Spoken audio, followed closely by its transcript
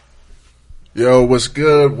Yo, what's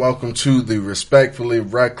good? Welcome to the Respectfully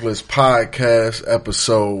Reckless Podcast,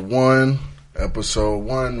 Episode 1. Episode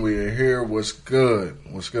 1, we are here. What's good?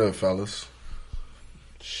 What's good, fellas?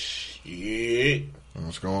 Shit.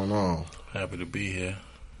 What's going on? Happy to be here.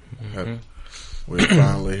 We're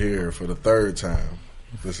finally here for the third time.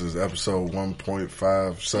 This is episode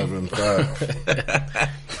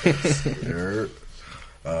 1.575. You heard?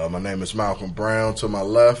 My name is Malcolm Brown. To my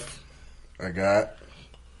left, I got...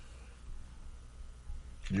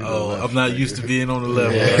 I'm not used to being on the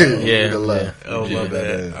left. Yeah. Left. Oh, my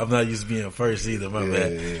bad. I'm not used to being first either. My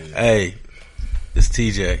bad. Yeah. Hey, it's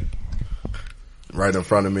TJ. Right in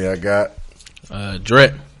front of me, I got...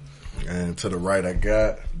 Dret. And to the right, I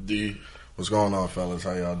got... D. What's going on, fellas?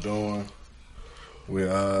 How y'all doing?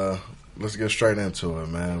 Let's get straight into it,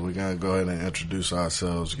 man. We're going to go ahead and introduce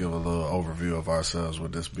ourselves, give a little overview of ourselves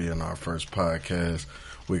with this being our first podcast.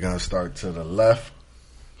 We're going to start to the left.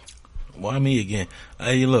 Why me again?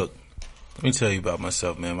 Hey, look, let me tell you about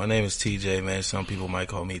myself, man. My name is TJ, man. Some people might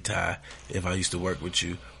call me Ty if I used to work with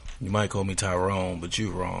you. You might call me Tyrone, but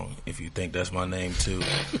you wrong if you think that's my name, too.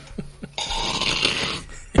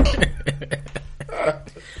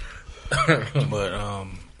 But, a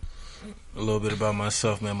little bit about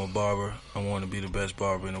myself, man. I'm a barber. I want to be the best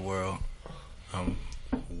barber in the world. I'm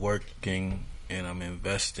working and I'm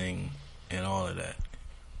investing and all of that.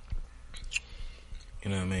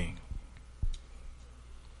 You know what I mean?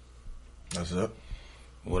 That's it.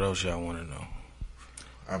 What else y'all want to know?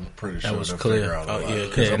 I'm pretty sure that was they'll clear. figure out a lot.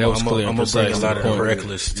 that was clear. I'm going to bring a lot of the Pretty-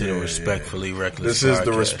 reckless to the Respectfully Reckless This is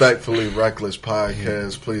the podcast. Respectfully Reckless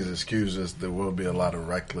Podcast. Please excuse us. There will be a lot of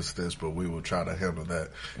recklessness, but we will try to handle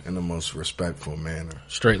that in the most respectful manner.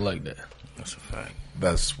 Straight like that. That's a fact.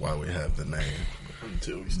 That's why we have the name.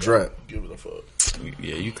 Until we Dret. Give it a fuck.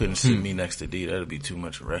 Yeah, you couldn't see me next to D. That'd be too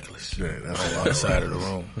much reckless. Yeah, that's a On lot the of side of the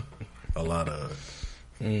room. A lot of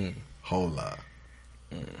whole lot.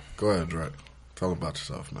 Go ahead, Dret. Tell about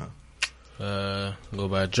yourself, man. Go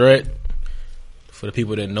by Dret. For the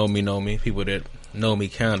people that know me. People that know me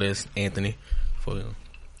count as Anthony. For the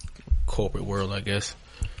corporate world, I guess.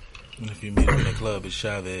 If you meet him in the club, it's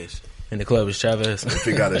Chavez. In the club is Chavez. If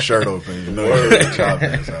he got his shirt open, you know you're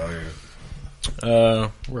Chavez out here.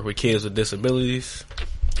 Work with kids with disabilities.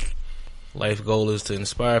 Life goal is to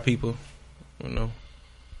inspire people. You know.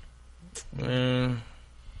 Man,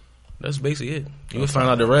 that's basically it. You'll find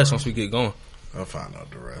out the rest once we get going. I'll find out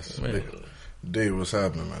the rest. Man. D, what's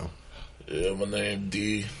happening, man? Yeah, my name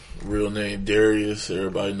D. Real name Darius.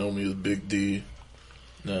 Everybody know me as Big D.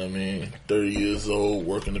 Know what I mean? 30 years old,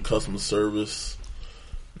 working the customer service.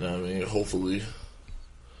 Know what I mean? Hopefully,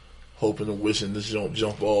 hoping and wishing this don't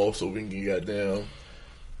jump off so we can get goddamn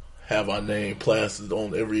have our name plastered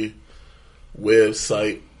on every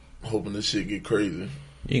website. Hoping this shit get crazy.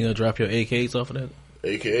 You ain't gonna drop your AKs off of that?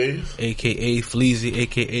 AKAs? AKA Fleazy,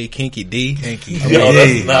 AKA Kinky D. Kinky Yo,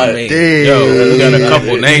 that's not D. Yo, we got a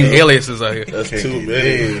couple name aliases out here. That's Kinky too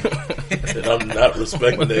many. And I'm not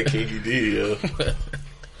respecting that Kinky D, yo.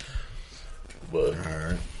 But All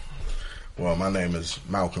right. Well, my name is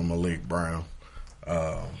Malcolm Malik Brown.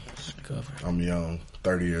 I'm young,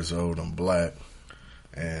 30 years old. I'm black,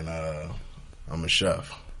 and I'm a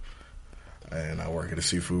chef. And I work at a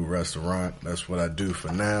seafood restaurant. That's what I do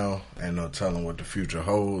for now. Ain't no telling what the future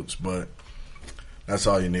holds, but that's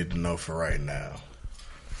all you need to know for right now.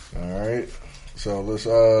 All right. So let's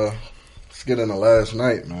get into last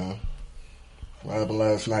night, man. What happened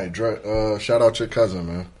last night? Shout out your cousin,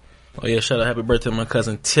 man. Oh yeah, shout out happy birthday to my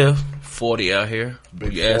cousin Tiff, 40 out here.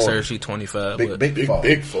 Big You asked 40. her, she 25. Big, but big, fall.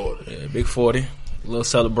 big 40. Yeah, big 40. A little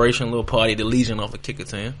celebration, a little party, the Legion off of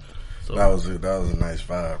Kickertown. So That was a nice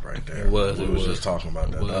vibe right there. It was, We it was was. just talking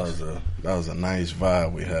about that. It was. That was a nice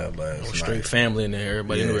vibe we had last night. straight family in there,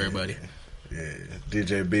 everybody knew Yeah. everybody. Yeah,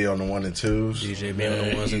 DJ B on the 1 and 2s. DJ being on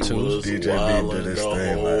the ones and He twos. was DJ B wilding did his the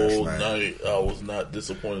thing whole last night. I was not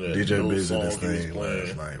disappointed at DJ no B did song his he was thing playing.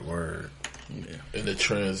 last night. Word. And the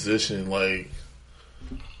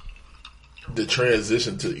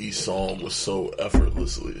transition to each song was so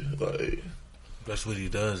effortlessly like. That's what he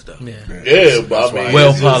does, though. Yeah. Yeah, but I mean, Well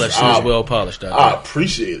it's just- polished. It was well polished out I there.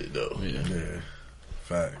 appreciate it though. Yeah. Yeah,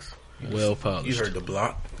 facts. Well polished. You heard the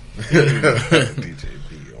block. DJ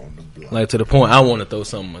B on the block. Like to the point I want to throw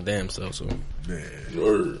something my damn self. So, Yeah,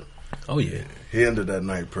 Word. oh yeah, he ended that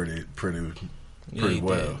night pretty yeah, he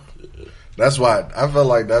well. did. That's why I felt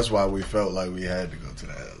like we felt like we had to go to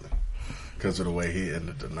the alley because of the way he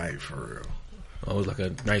ended the night for real. Oh, it was like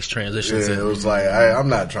a nice transition. Yeah, it was like I'm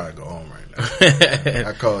not trying to go home right now.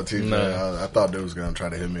 I called TJ. No. I thought they was gonna try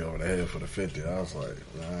to hit me over the head for the 50. I was like,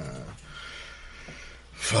 nah,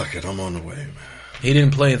 fuck it, I'm on the way, man. He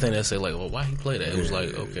didn't play anything that said like, well, why he play that? It was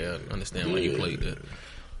like, okay, I understand why you played that.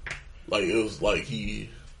 Like it was like he,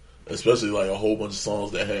 especially like a whole bunch of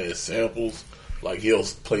songs that had samples. Like he'll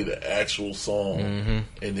play the actual song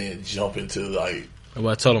and then jump into like. Well,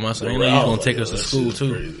 I told him, I said, ain't he's gonna take us to school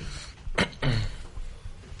too.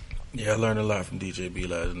 Yeah, I learned a lot from DJ B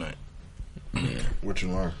last night. Yeah. What you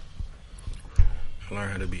learn? I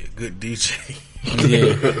learned how to be a good DJ.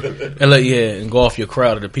 And go off your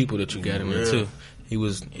crowd of the people that you got him in too. He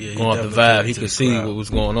was going off the vibe. He could see what was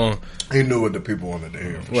going on. He knew what the people wanted to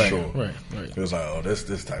hear for sure. Right. He was like, oh,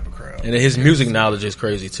 this type of crowd. And his music knowledge is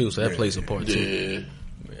crazy too, so that plays a part too.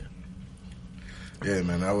 Yeah,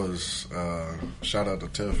 man, that was shout out to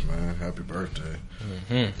Tiff, man. Happy birthday.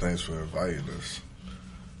 Thanks for inviting us.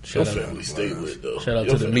 Your family stayed lit though. Shout out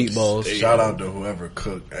to the meatballs. Shout out to whoever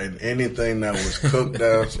cooked and anything that was cooked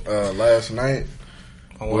last night.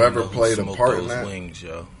 Whoever played a part in that. Wings,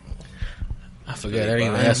 yo. I forgot. I didn't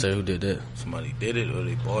even ask her who did that. Somebody did it or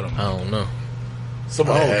they bought them. I don't know. I don't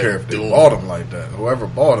care if they bought them like that. Whoever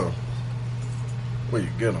bought them, where you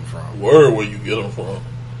get them from? Where you get them from?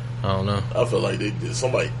 I don't know. I feel like they did.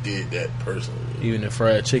 Somebody did that personally. Even the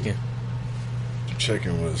fried chicken. The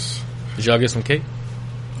chicken was. Did y'all get some cake?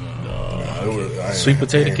 It was sweet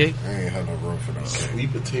potato cake. I ain't had no room for no cake.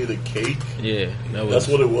 Sweet potato cake. Yeah, that's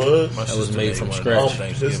what it was. That was made from scratch. I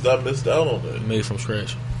missed out on that. Made from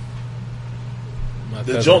scratch.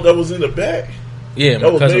 The junk that was in the back. Yeah,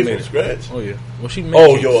 that was made from scratch. Oh yeah. Well, she made.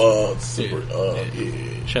 Oh, your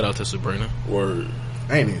yeah. Shout out to Sabrina. Word.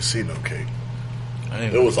 I ain't even see no cake.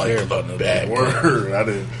 It was like about the back. Word. I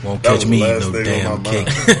didn't. Won't catch me eating no damn cake.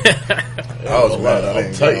 I was mad. I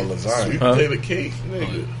didn't get no lasagna. Sweet potato cake,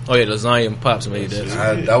 nigga. Oh yeah, lasagna and pops made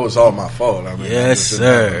that. That was all my fault. I mean, yes,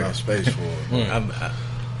 sir. Enough space for it.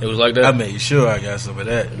 It was like that. I made sure I got some of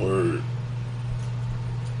that. Word.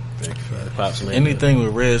 Big facts. Pops made anything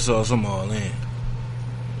with red sauce, I'm all in.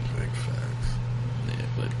 Big facts. Yeah,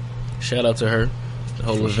 but shout out to her. The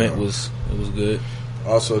whole event was good.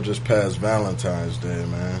 Also, just past Valentine's Day,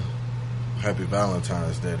 man. Happy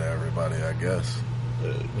Valentine's Day to everybody, I guess.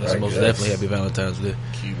 That's most definitely happy Valentine's Day.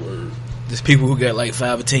 Keyword. There's people who got like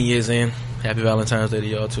 5 or 10 years in. Happy Valentine's Day to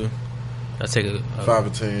y'all too. I take a 5 or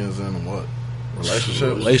 10 years in what?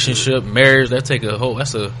 Relationship, marriage. That take a whole.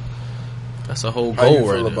 That's a whole goal. How you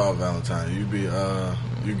feel right about Valentine's?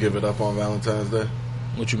 You give it up on Valentine's Day?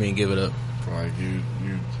 What you mean give it up? Like you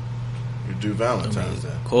do Valentine's Day.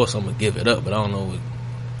 Of course I'm gonna give it up, but I don't know what.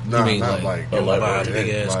 No, mean, not like buy big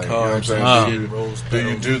ass cards. You know what I'm saying? Do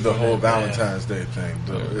you do the whole Valentine's Day thing?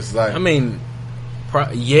 It's like, I mean,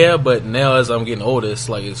 yeah, but now as I'm getting older, it's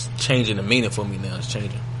like it's changing the meaning for me. Now it's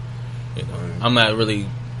changing. You know, I'm not really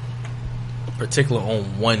particular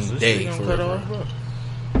on one day for it.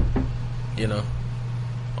 You know,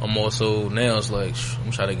 I'm more so now. It's like I'm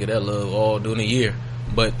trying to get that love all during the year,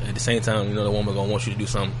 but at the same time, you know, the woman gonna want you to do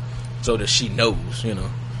something so that she knows. You know.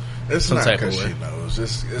 It's not because she knows.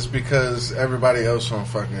 It's because everybody else on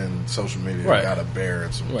fucking social media got a bear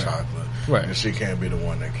and some chocolate. Right. And she can't be the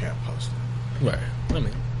one that can't post it. Right. I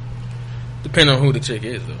mean, depending on who the chick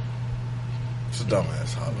is, though. It's a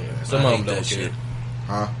dumbass holiday. Yeah. Some of them don't care.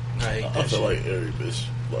 Huh? I feel like every bitch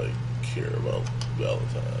like care about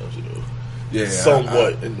Valentine's, you know. Yeah.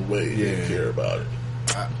 Somewhat in the way they care about it.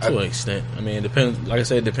 To an extent. I mean, it depends. Like I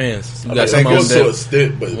said, it depends. You got some of them to an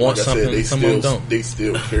extent, but want like I said, something, they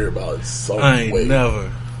still care about it some way.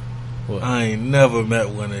 I ain't never met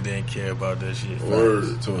one that didn't care about that shit.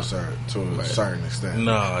 To a certain extent.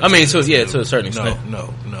 No, I mean, to a certain extent.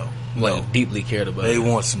 No. Like deeply cared about. They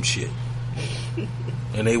want some shit,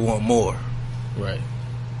 and they want more. Right.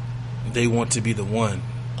 They want to be the one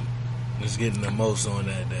that's getting the most on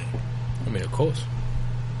that day. I mean, of course.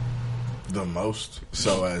 The most,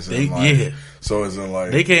 so as in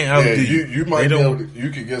like they can't outdo you. You might be able to, you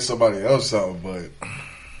could get somebody else something, but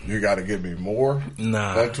you got to give me more.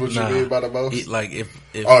 Nah, that's what you mean by the most. Like if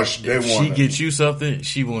she gets you something,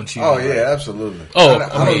 she wants you. Oh yeah, absolutely. Oh,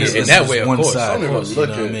 I mean, in that way, of course. Side, you know what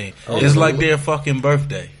I mean? It's like their fucking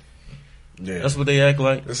birthday. Yeah, that's what they act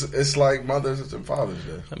like. It's like Mother's and Father's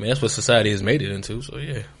Day. I mean, that's what society has made it into. So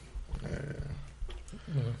yeah.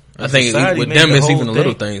 I think with them, it's even the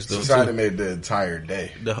little things. Though, society made the entire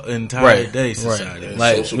day. The entire day, society.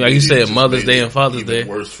 Right. Like you said, Mother's Day and Father's Day.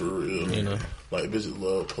 Worse for real. You know, like bitches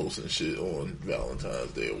love posting shit on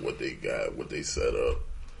Valentine's Day of what they got, what they set up,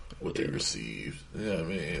 what they received. You know what I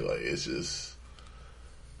mean? Like it's just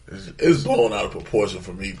it's blown out of proportion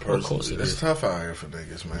for me personally. It's tough out here for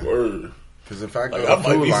niggas, man. Word. Because if I go I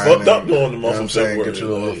might be fucked up doing the you know what I'm saying, get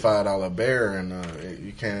you a little $5 bear and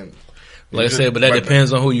you can't. Like I said, but that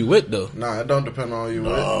depends on who you with, though. Nah, it don't depend on who you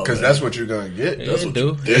with, because that's what you're gonna get. That's what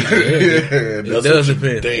you think. It does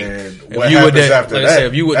depend. And what happens after like that? I said,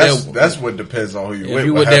 if you with that's what depends on who you with. If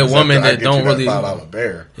you with that woman that don't really $5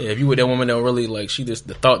 bear. Yeah, if you with that woman that don't really like, she just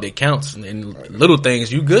the thought that counts, and little things,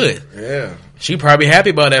 you good. Yeah, she probably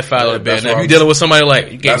happy about that $5 bear. Now, if you dealing with somebody like,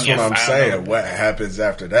 you that's what I'm saying. What happens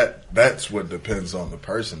after that? That's what depends on the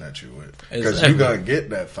person that you with, because you're gonna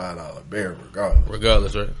get that $5 bear regardless.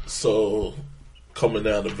 Regardless, right? So, coming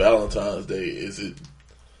down to Valentine's Day, is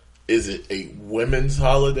it a women's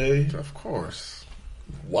holiday? Of course.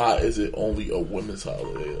 Why is it only a women's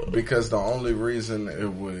holiday? Because the only reason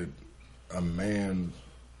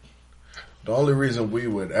we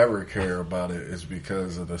would ever care about it is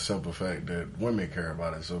because of the simple fact that women care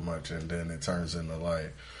about it so much, and then it turns into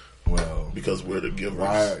like, well, because we're the givers.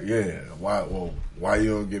 Why you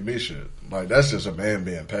don't give me shit? Like, that's just a man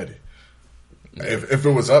being petty. Yeah. If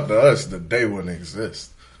it was up to us, the day wouldn't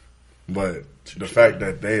exist. But the fact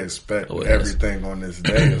that they expect everything on this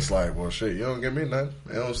day, it's like, well, shit, you don't give me nothing.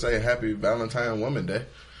 They don't say Happy Valentine Woman Day.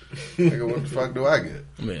 Nigga, what the fuck do I get?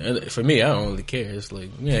 I mean, for me, I don't really care. It's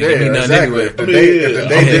like, give me nothing exactly. anyway. If the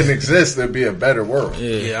day didn't exist, there'd be a better world.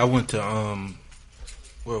 Yeah, I went to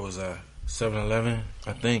where was I? 7-Eleven,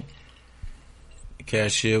 I think. The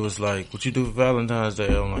cashier was like, "What you do for Valentine's Day?"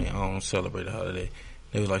 I'm like, "I don't celebrate a holiday."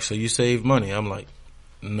 They was like, "So you saved money?" I'm like,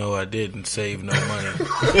 "No, I didn't save no money.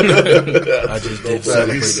 I just did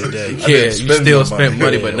celebrate the day." Yeah, you still spent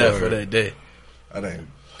money, but not for that day. I didn't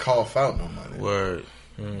cough out no money. Word.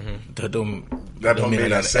 Mm-hmm. That don't mean I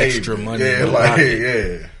got saved extra money.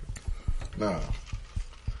 Yeah, Nah.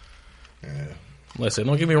 Yeah. Like I said,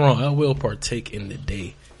 don't get me wrong. I will partake in the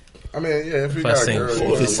day. I mean, yeah, if you got a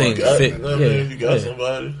girl, if it seems fit, you got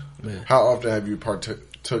somebody. Man. How often have you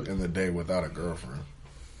partook in the day without a girlfriend?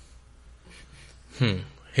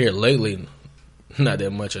 Here lately, not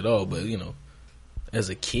that much at all. But as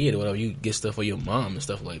a kid, or whatever, you get stuff for your mom and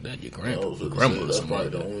stuff like that. Your grandma, that's probably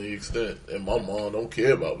the only extent. And my mom don't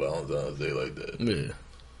care about Valentine's Day like that. Yeah.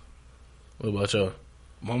 What about y'all?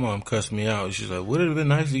 My mom cussed me out. She's like, "Would it have been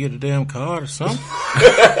nice to get a damn card or something?"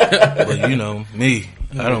 But me,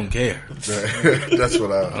 I don't care. That's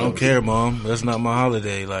what I don't care, Mom. That's not my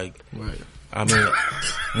holiday. Like, right. I mean,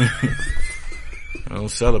 I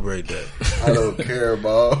don't celebrate that. I don't care,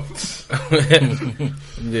 Mom.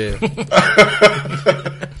 Yeah.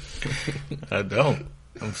 I don't.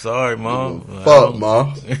 I'm sorry, Mom. Fuck,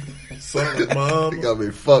 Mom. Sorry, Mom. You got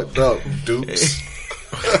me fucked up, dupes.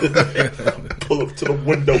 Pull up to the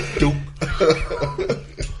window, Duke.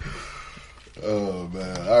 Oh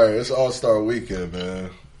man! All right, it's All-Star Weekend, man.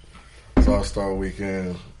 It's All-Star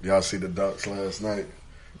Weekend. Y'all see the Ducks last night?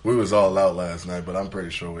 We was all out last night, but I'm pretty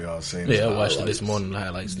sure we all seen it. Yeah, I watched it this morning. The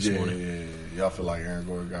highlights this morning. Yeah. Y'all feel like Aaron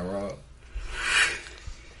Gordon got robbed?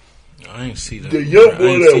 I ain't see that. The young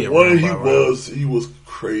boy that won, he was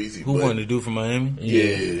crazy. Who won to do for Miami?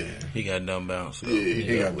 Yeah. He got dumb bounced. Yeah,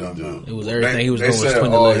 he got dumb bounced. It was everything he was doing was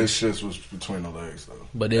between the legs. All his shits was between the legs, though.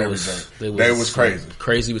 But they was crazy.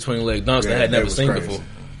 Crazy between the leg dunks that I had never seen before.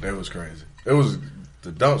 That was crazy.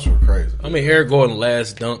 The dunks were crazy. I mean, Eric Gordon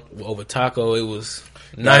last dunk over Taco, it was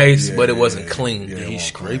nice, but it wasn't clean. Did he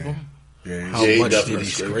scrape him? Yeah. How much did he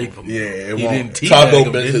scrape him? Yeah, he didn't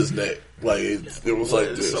Taco bent his neck. Like it was like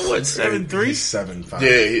this. So what? 7'3", 7'5".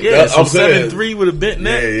 Yeah. So 7'3" with a bent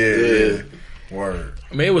neck. Yeah. Word.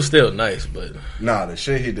 I mean, it was still nice, but the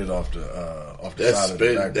shit he did off the side of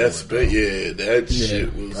the backboard. That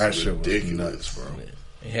shit was ridiculous, nuts, bro.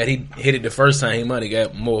 Had he hit it the first time, he might have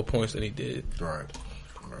got more points than he did. Right.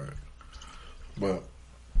 But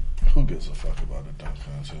who gives a fuck about the dunk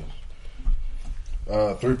contest?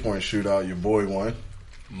 3-point shootout. Your boy won.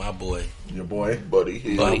 My boy. Your boy. Buddy.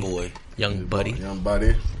 My boy. Young buddy.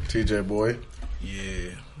 TJ boy.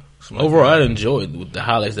 Yeah. Overall, I enjoyed the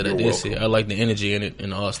highlights that I did see. I like the energy in it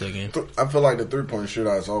in the All-Star game. I feel like the 3-point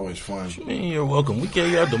shootout is always fun. What you mean you're welcome? We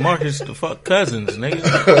gave y'all DeMarcus the fuck Cousins,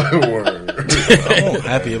 nigga. Word. I'm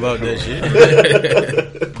happy about that shit.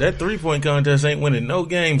 That 3-point contest ain't winning no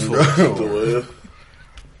games for us.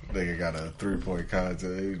 Nigga got a 3-point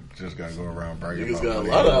contest. He just got to go around bragging. Niggas got a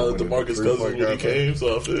lot of DeMarcus Cousins when he came,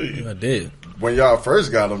 so I feel you. I did. When y'all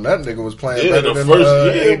first got him, that nigga was playing better than but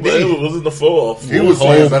AD. it was in the fall. He was whole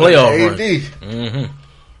playing playoff better run. than AD. Mm-hmm.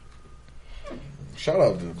 Shout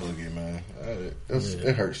out to the Boogie, man.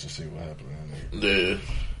 It hurts to see what happened to that nigga.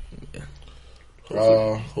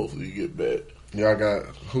 Yeah. Hopefully you get back. Y'all got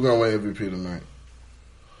who gonna win MVP tonight?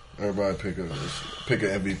 Everybody pick an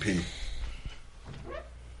MVP.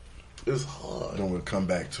 It's hard. Then we'll come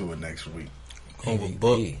back to it next week.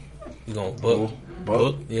 MVP. You going Book?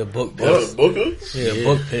 Book? Yeah, Book. Booker? Yeah,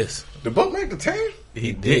 Book pissed. The Book make the team?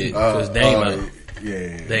 He did. Because Dame out.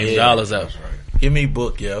 Yeah. Dame Dollars out. That's right. Give me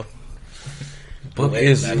Book, yo. Book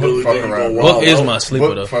is Book is my sleeper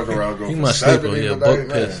Book though. fuck around, go He's for my sleeper. 70 Yeah, tonight, Book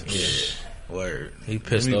man. pissed. Yeah. Word. He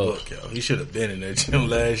pissed Give me off. Book, yo. He should have been in that gym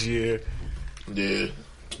last year. Yeah.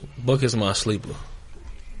 Book is my sleeper.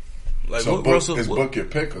 Like, So what Book, Russell? is What, Book your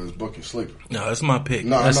pick or is Book your sleeper? no, that's my pick.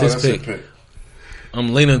 No, That's I know his that's pick. his pick.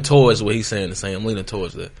 I'm leaning towards what he's saying the same. I'm leaning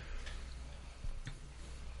towards that.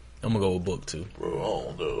 I'm gonna go with Book too. Bro,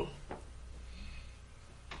 I don't know.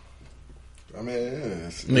 I mean,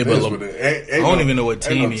 it's, I mean, it but is Le- what it ain't I don't even know what ain't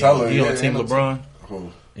team no he telling. on. He on Yeah, Team ain't no LeBron?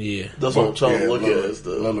 Who? Yeah. That's what I'm trying to Yeah, look Lillard- at is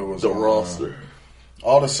Lillard was the on, roster.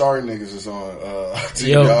 All the sorry niggas is on Team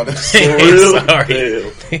Yo. Giannis. For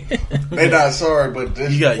real? Damn. They not sorry, but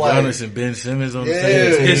this You got like, Giannis and Ben Simmons on the Yeah.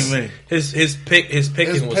 same team, man. His picking his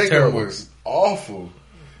was picking terrible. was awful.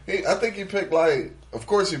 I think he picked of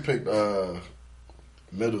course he picked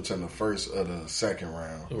Middleton the first of the second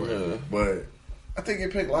round, Yeah. but I think he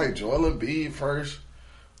picked Joel Embiid first.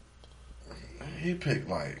 He picked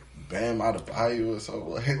Bam Adebayo or something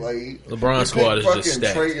like LeBron he squad picked is just fucking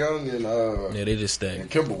stacked. Trae Young and Yeah, they just stacked.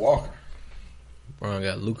 and Kemba Walker. LeBron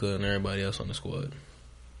got Luka and everybody else on the squad.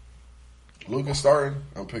 Luka starting.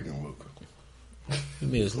 I'm picking Luka. You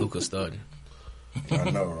mean it's Luka starting? I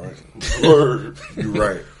know, right? Word. You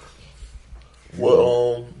right.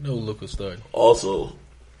 Well, No Luka starting. also,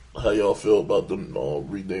 how y'all feel about them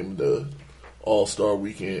renaming the All-Star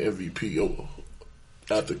Weekend MVP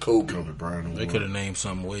after Kobe? Kobe Bryant. They could have named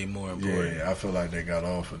something way more important. Yeah, I feel like they got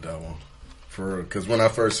off with that one. For real. Because when I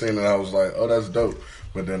first seen it, I was like, oh, that's dope.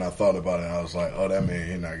 But then I thought about it, and I was like, oh, that means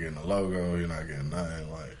he's not getting a logo. He's not getting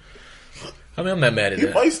nothing. Like, I mean, I'm not mad at He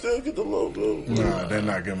that. might still get the logo. nah, they're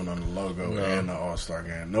not giving him the logo and the All-Star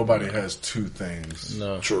game. Nobody has two things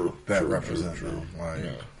No. True. that true, represent true, true. them. Like,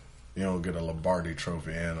 you don't get a Lombardi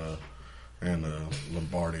trophy and a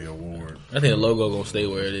Lombardi award. I think the logo gonna stay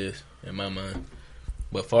where it is in my mind.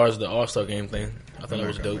 But as far as the All-Star game thing, I thought it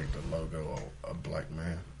was dope. Make the logo a black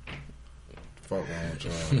man. Fuck wrong with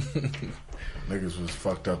y'all. Niggas was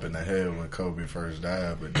fucked up in the head when Kobe first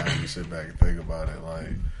died, but now you sit back and think about it, like,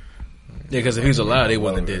 Yeah, because if he was alive, they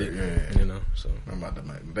wouldn't have did it. Yeah. You know, so I'm about to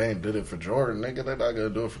make. They ain't did it for Jordan, nigga. They not gonna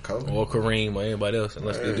do it for Kobe. or Kareem or anybody else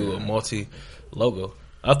unless they do a multi logo.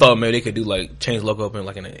 I thought maybe they could do change logo up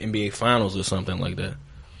in an NBA Finals or something like that.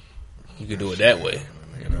 You could do it that way.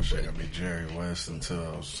 Nigga, that shit gonna be Jerry West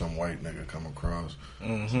until some white nigga come across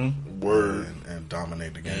Word. and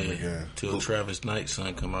dominate the game again. Till Travis Knight's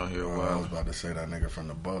son come out here a I was while. about to say that nigga from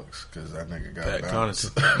the Bucks because that nigga got Pat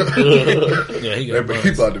bounced. Connaughton. Yeah, he He got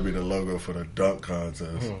buns. about to be the logo for the dunk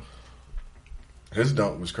contest. His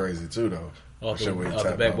dunk was crazy too, though. Off That shit where he the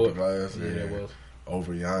tapped backboard. off the glass. Yeah, that was.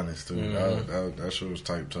 Over Giannis too. That shit was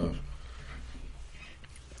type tough.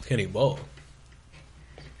 Can he ball?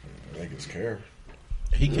 Niggas care.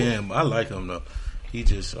 He can. I like him though. He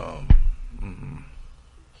just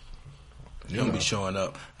he don't be showing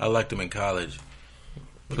up. I liked him in college.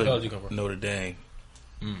 What college you come from? Notre Dame.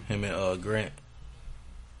 Him and Grant.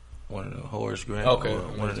 One of the Horace Grant. Okay. Or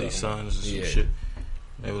one of their sons or some Yeah. shit.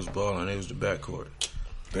 They was balling. They was the backcourt.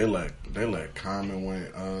 They let Common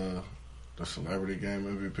win the celebrity game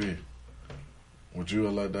MVP. Would you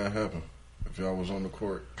have let that happen if y'all was on the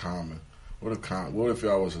court? Common. What if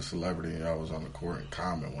y'all was a celebrity and y'all was on the court and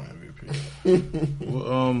Common won MVP?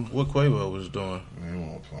 What Quavo was doing? He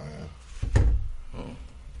won't playing.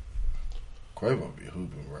 Quavo be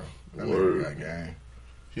hooping, bro. That Word. nigga got game.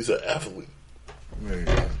 He's an athlete.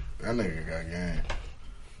 That nigga got game.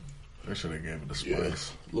 They should have gave it the Yeah.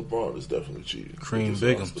 space. LeBron is definitely cheating. Cream with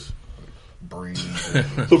this roster. Biggums. Breathe.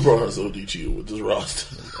 LeBron's OD cheating with this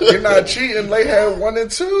roster. He not cheating. They had 1 and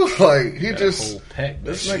 2. Like he Got a just whole pack.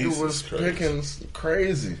 this Jesus nigga was Christ. picking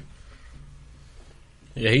crazy.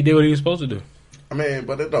 Yeah, he did what he was supposed to do. I mean,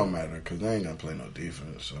 but it don't matter because they ain't gonna play no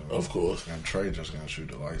defense. So Of course. and Trey just gonna shoot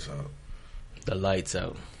the lights out. The lights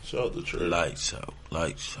out. Shout out to Trey. Lights out.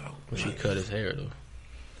 Lights out. She cut his hair though.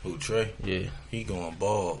 Who, Trey? Yeah. He going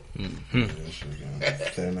bald. That shit gonna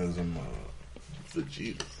thin as a mug. For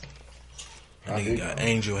Jesus. That nigga got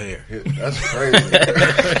angel hair. That's crazy.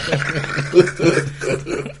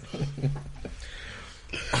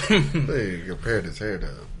 They compared his hair to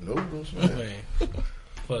noodles, man. Man,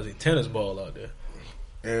 fuzzy tennis ball out there.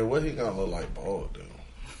 And what he gonna look like bald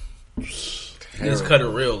though? He just cut it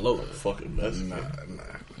real low. Fucking mess. Nah.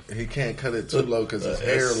 He can't cut it too low because his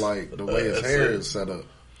hair, like the way his hair is set up,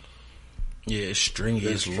 Yeah, it's stringy.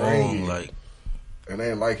 It's It's long. stringy. Like, it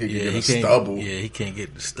ain't like he can yeah, get he a can't. stubble. Yeah, he can't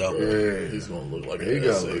get the stubble. Yeah. He's gonna look like He an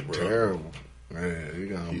gotta essay, look bro. terrible. Yeah, you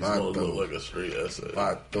got He's gonna look like a straight essay.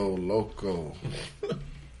 Vato loco. All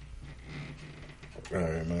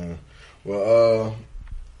right, man. Well,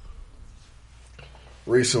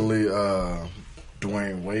 recently,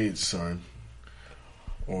 Dwayne Wade's son,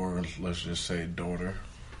 or let's just say daughter,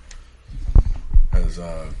 has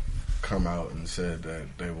come out and said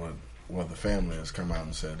that they would. Well, the family has come out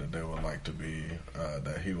and said that they would like to be,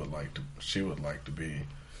 she would like to be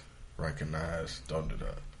recognized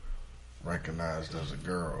as a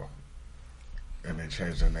girl, and they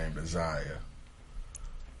changed their name to Zaya.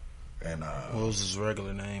 And what was his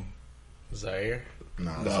regular name? Zaire?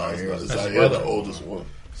 No, Zaire the oldest one.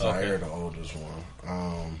 Zaire the oldest one.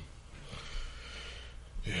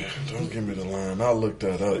 Yeah, don't give me the line. I'll look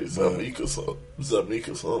that up. Zamika's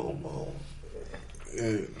home.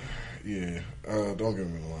 Yeah, don't give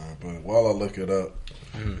me the line. But while I look it up,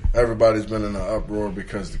 everybody's been in an uproar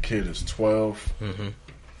because the kid is 12. And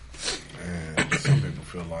some people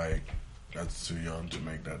feel like that's too young to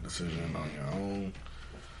make that decision on your own.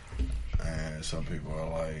 And some people are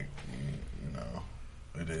like,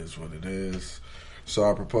 it is what it is. So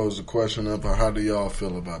I propose a question of how do y'all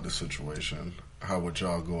feel about the situation? How would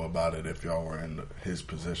y'all go about it if y'all were in his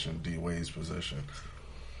position, D. Wade's position,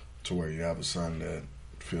 to where you have a son that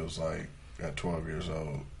feels like at 12 years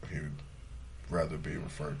old he'd rather be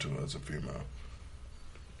referred to as a female?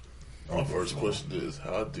 My first question is,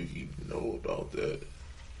 how do he know about that?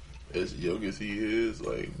 As young as he is,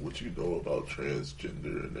 like, what you know about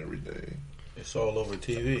transgender and everything? It's all over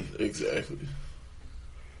TV. Exactly.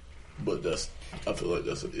 But I feel like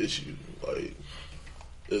that's an issue. Like,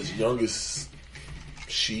 as young as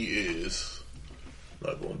she is,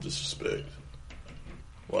 not going to disrespect.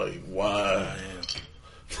 Like, why?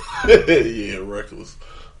 Yeah, reckless.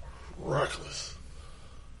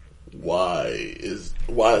 Why is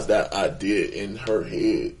that idea in her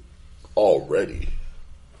head already?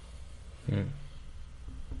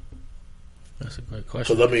 That's a great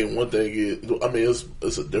question. Because one thing is,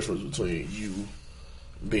 it's a difference between you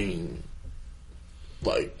being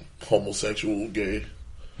like homosexual, gay,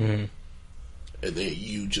 and then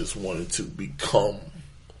you just wanting to become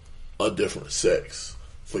a different sex.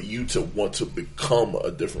 For you to want to become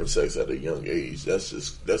a different sex at a young age,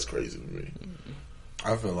 that's crazy to me.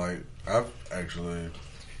 I feel like I've actually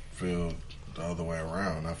feel the other way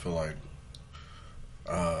around. I feel like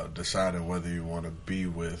deciding whether you want to be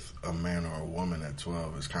with a man or a woman at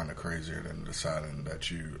 12 is kind of crazier than deciding that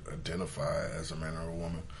you identify as a man or a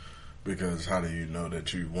woman. Because how do you know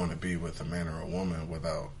that you want to be with a man or a woman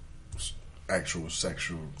without actual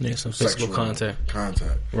sexual some physical contact?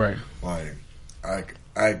 Right. Like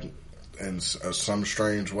I in some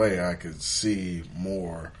strange way, I could see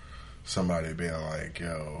more somebody being like,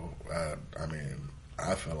 yo,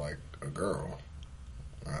 I feel like a girl.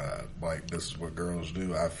 Like, this is what girls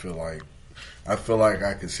do. I feel like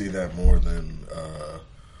I could see that more than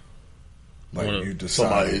you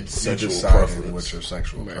deciding what your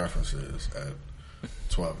sexual preference is at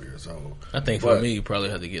 12 years old. I think for me, you probably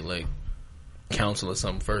have to get like counsel or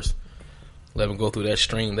something first. Let them go through that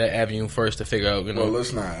stream, that avenue first to figure out. Well,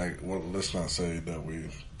 let's not say that we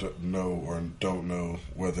know or don't know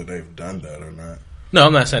whether they've done that or not. No,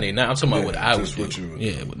 I'm not saying they're not. I'm talking about what I would do. What you would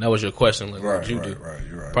do. That was your question. Like, what would you do? Right,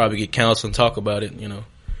 you're right. Probably get counsel and talk about it,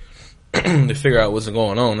 to figure out what's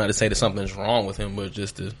going on. Not to say that something's wrong with him, but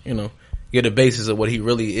just to, get the basis of what he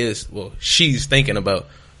really is, she's thinking about,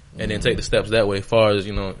 and then take the steps that way. As far as,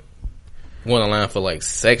 going online for like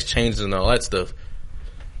sex changes and all that stuff,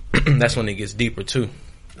 that's when it gets deeper too.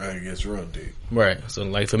 It gets real deep. Right. So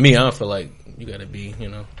like for me, I feel like you got to be,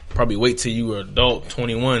 probably wait till you are adult,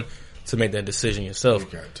 21, to make that decision yourself.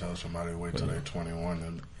 You can't tell somebody to wait till they're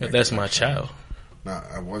 21 and that's my child. Now,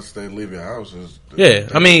 once they leave your house,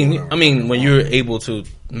 I mean, when you're able to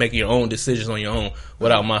make your own decisions on your own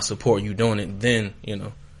without my support, you doing it, then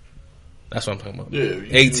that's what I'm talking about. Yeah,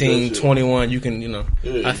 18, 21, you can,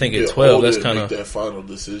 I think at 12, that's kind of that final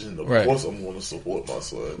decision. Of course, I'm going to support my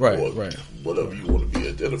son. Right. Whatever you want to be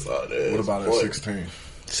identified as. What about at 16?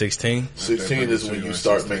 16? 16 is when you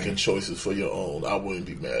start making choices for your own. I wouldn't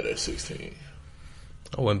be mad at 16.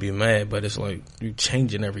 I wouldn't be mad, but it's like you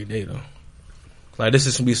changing every day though. Like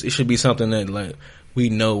it should be something that like we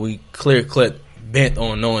know, we clear cut bent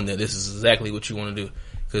on knowing that this is exactly what you want to do.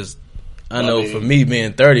 Because I know for me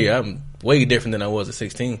being 30, I'm way different than I was at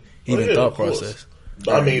 16. Even thought process.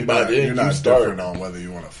 By then you're not different on whether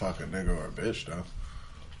you want to fuck a nigga or a bitch though.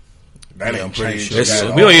 That ain't changed.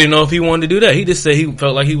 We don't even know if he wanted to do that. He just said he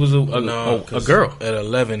felt like he was a girl. At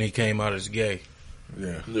 11, he came out as gay.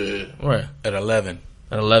 Yeah. Right. At 11.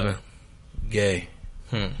 At 11. Gay.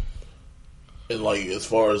 And And like, as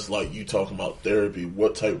far as like you talking about therapy,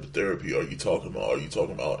 what type of therapy are you talking about? Are you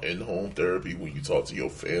talking about in-home therapy when you talk to your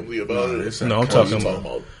family about it? No, I'm talking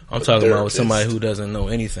about with somebody who doesn't know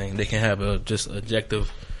anything. They can have a just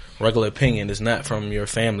objective, regular opinion. It's not from your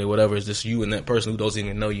family, whatever. It's just you and that person who doesn't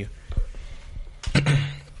even know you.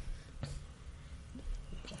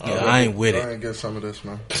 Yeah, I ain't with it. I ain't get some of this,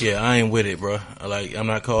 man. Yeah, I ain't with it, bro. Like, I'm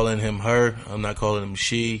not calling him her. I'm not calling him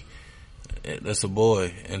she. That's a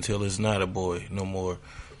boy until it's not a boy no more.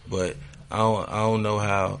 But I don't know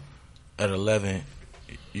how at 11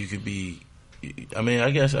 you could be. I mean, I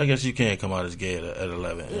guess you can't come out as gay at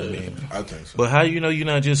 11. Yeah, I mean, I think so. But how you know you're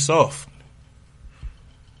not just soft?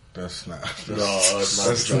 That's not.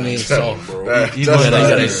 That's too many soft, bro. You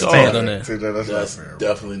gotta stand on that. See, that's not fair, bro.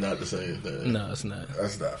 Definitely not the same thing. No, it's not.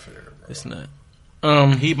 That's not fair, bro. It's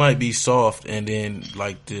not. He might be soft, and then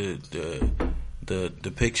like the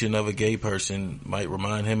depiction of a gay person might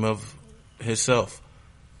remind him of himself,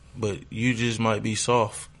 but you just might be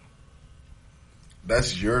soft.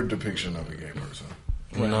 That's your depiction of a gay person.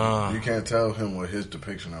 Nah, You can't tell him what his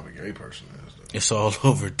depiction of a gay person is, though. it's all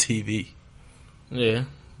over TV. Yeah,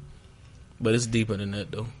 but it's deeper than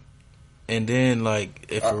that, though. And then, like,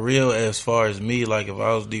 if for real, as far as me, like, if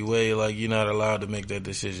I was D Wade, like, you're not allowed to make that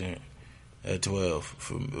decision at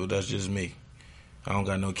 12. That's just me. I don't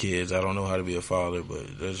got no kids. I don't know how to be a father, but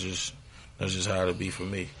that's just how it be for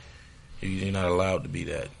me. You're not allowed to be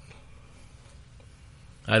that.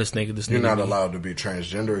 I just think this. You're not allowed to be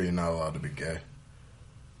transgender. Or you're not allowed to be gay.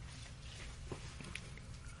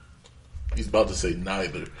 He's about to say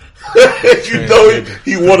neither. You know,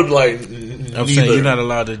 he wanted like. I'm saying you're not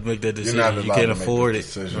allowed to make that decision. You're not allowed you can't to afford make it.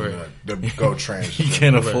 the decision to go transgender. You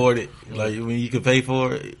can't afford it. Like when you can pay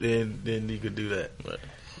for it, then you could do that. But,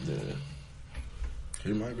 Yeah.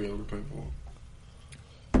 He might be able to pay for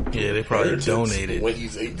it. yeah, they probably donated. When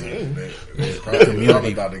he's 18. They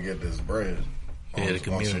probably about to get this bread. Yeah, the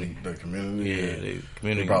community. The community. Yeah, the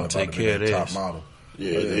community probably gonna take about to be care of the top this. model.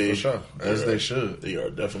 Yeah, for sure. As they should. They are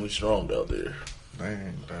definitely strong out there.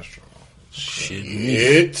 Dang, that's strong.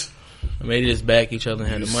 Shit. Maybe just back each other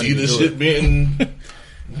and have You the money see to this do shit it.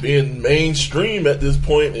 being mainstream at this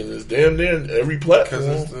point, and it's damn near in every platform.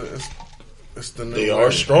 Because it's the new They way.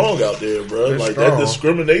 are strong out there, bro. They're Like strong. that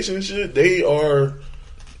discrimination shit. They are.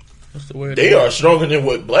 What's the word? They are stronger than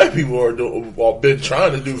what black people are been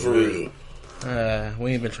trying to do for real.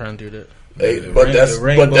 We ain't been trying to do that. Hey, the but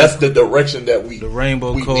rainbow- that's the direction that The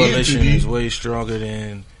Rainbow we Coalition need to be. is way stronger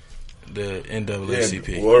than the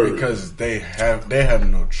NAACP. Word. Because they have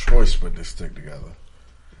no choice but to stick together.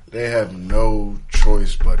 They have no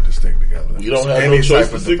choice but to stick together. We don't have Any no choice type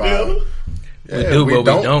to of stick divide. together. Yeah, We do,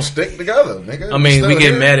 but we don't. stick together, nigga. I mean, we still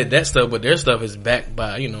get here. mad at that stuff, but their stuff is backed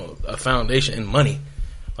by, a foundation and money.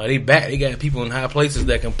 Like they got people in high places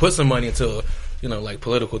that can put some money into, like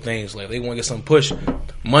political things. Like they want to get some push.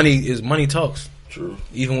 Money talks. True.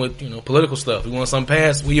 Even with, political stuff. You want some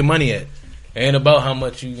passed, where your money at? It ain't about how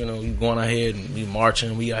much you going out here and you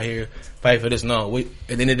marching, we out here fight for this. No, at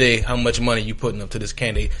the end of the day, how much money you putting up to this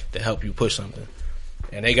candidate to help you push something.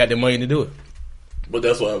 And they got the money to do it. But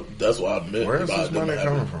that's what I meant. Where's by this them money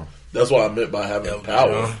having- coming from? That's what I meant by having Elton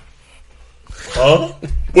power. John. Huh?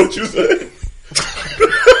 What you say?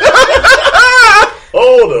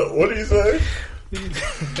 Hold up. What did you say?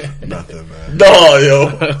 Nothing, man. No, yo.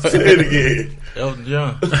 Say it again. Elton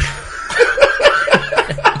John.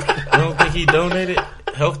 You don't think he donated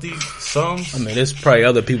healthy sums? I mean, there's probably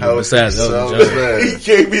other people Healthy besides Elton sums, John. man. He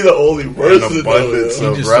can't be the only person. abundance though,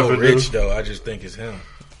 yo. of He's just so revenue. rich, though. I just think it's him.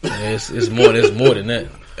 Yeah, it's more than that.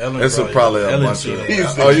 Ellen It's probably a Ellen bunch seen of. it.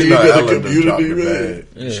 He's the Oh, you king know, of the Ellen done community, dropped the man. bag.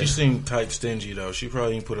 Yeah. She seemed type stingy, though. She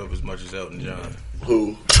probably didn't put up as much as Elton John.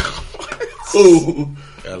 Who? Who?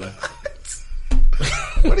 Ellen.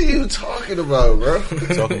 What are you talking about, bro?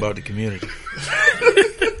 Talking about the community.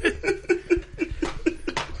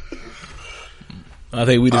 I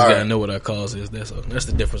think we just All gotta right. know what our cause is. That's all. That's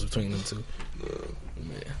the difference between them two.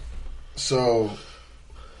 Yeah. So,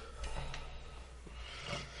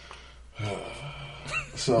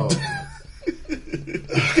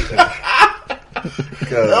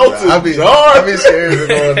 Elton John. I be scared to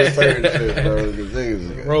go into certain shit, bro. Because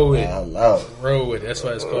niggas Roll with it. out loud. Roll with it. That's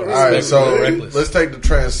why it's called All right, respectful so reckless. let's take the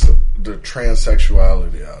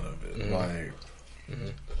transsexuality out of it. Mm-hmm. Like,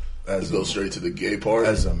 Let's go straight to the gay part.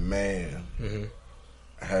 as a man Mm-hmm.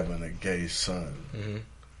 having a gay son,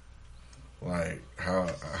 like how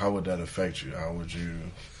would that affect you? How would you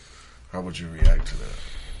react to that?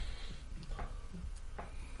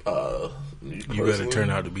 You better turn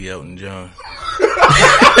out to be Elton John.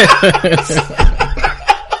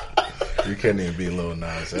 You You can't even be Lil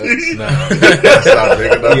Nas X. Nah, That's not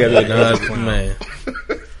big enough. Yeah, Nas, man.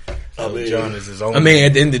 John is his own. I mean,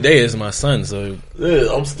 at the end of the day, it's my son, so Yeah,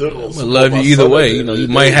 I'm still gonna I love you either way. You know, you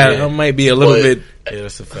might have, I might be a little But- bit. yeah,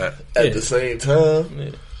 that's a fact. At the same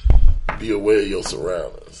time, be aware of your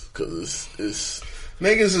surroundings because it's.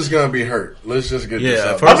 Niggas is gonna be hurt. Let's just get this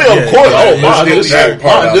Yeah, out. first- I mean, of course, yeah, my let's get initial, that part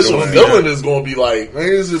my out the initial way. feeling is gonna be like,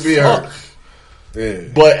 Niggas will be fuck. hurt. Yeah.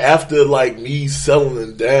 But after like me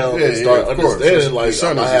settling down Yeah, and start of course. understanding, Your like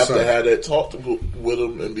son I is have your to son. have that talk with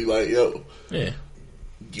him and be like, yo, Yeah.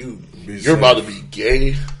 you're safe. about to be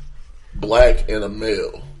gay, black, and a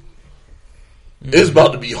male. It's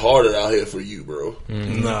about to be harder out here for you, bro.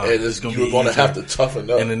 Nah, And it's gonna you're be going to easier. have to toughen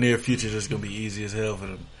up In the near future, it's gonna be easy as hell for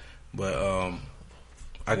them. But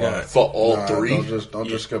I got for all Nah, three. Don't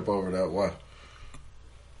just skip over that. Why?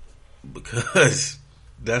 because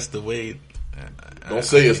that's the way. Don't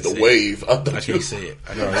say it's the say it. wave. I can't say it.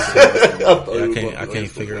 I can't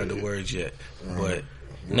figure out the words yet. But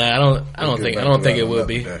Nah, I don't think it will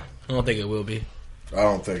be. I don't think it will be. I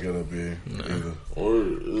don't think it'll be either. Or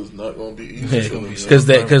it's not going to be easy. Because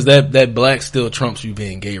that black still trumps you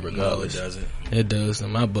being gay no, it regardless. doesn't. It does.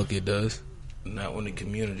 In my book, it does. Not when the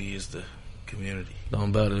community is the community. Don't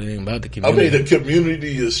about it. It ain't about the I mean, community. the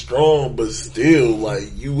community is strong, but still, like,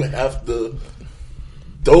 you have to.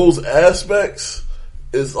 Those aspects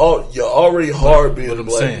is all. You're already hard being What I'm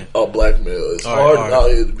black, saying. a black male. It's All hard right. out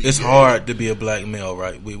here to be. It's gay. hard to be a black male,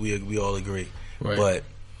 right? We all agree. Right. But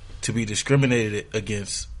to be discriminated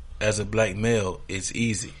against as a black male, it's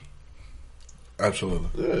easy.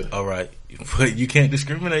 Absolutely. Yeah. All right, but you can't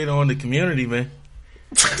discriminate on the community, man.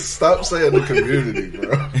 Stop saying the community,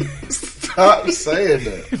 bro. Stop saying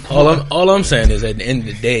that. All I'm saying is, at the end of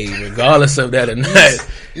the day, regardless of that or not,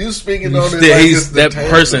 You speaking you on still, it like it's the that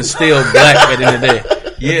tangent. person's still black at the end of the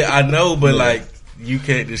day. Yeah, I know, but like you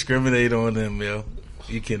can't discriminate on them, yo.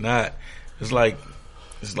 You cannot. It's like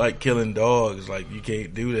killing dogs. Like you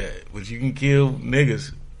can't do that, but you can kill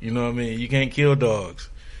niggas. You know what I mean? You can't kill dogs.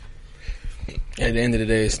 At the end of the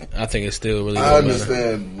day, I think it still really I don't matter.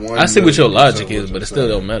 understand. I see what your 1,000,000% logic is, what but you're it still saying.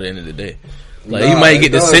 don't matter at the end of the day. Like Nah, you might get it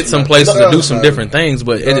to does sit some matter. places It to do does some matter. different things,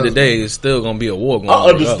 but at the end of the day, it's still gonna be a war going I on.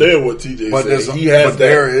 understand what TJ But said. He has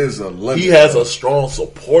there that. is a limit. He has a strong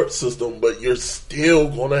support system, but you're still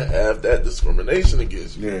gonna have that discrimination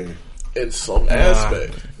against you Yeah. in some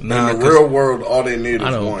aspect. Nah, In the 'cause real world, all they need is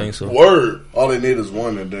I don't one. think so. Word. All they need is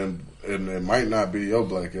one, and it might not be your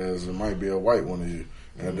black ass. It might be a white one of you.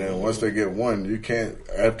 And then once they get one, you can't.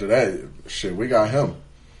 After that, shit, we got him.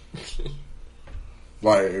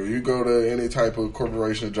 Like if you go to any type of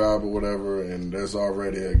corporation job or whatever, and there's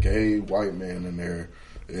already a gay white man in there,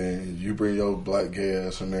 and you bring your black gay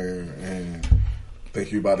ass in there and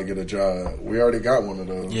think you about to get a job, we already got one of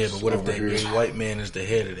those. yeah, but what if over that here. gay white man is the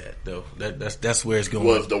head of that though? That's where it's going.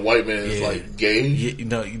 Well, if the white man is Yeah. like gay, Yeah, you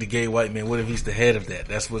know, the gay white man. What if he's the head of that?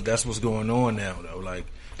 That's what's going on now, though. Like,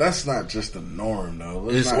 That's not just the norm, though.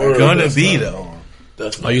 It's not- gonna that's be, not the though. norm.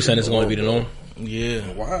 that's Are you saying it's going to be the norm? yeah,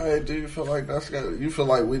 Why do you feel like that's got? You feel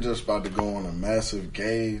like we just about to go on a massive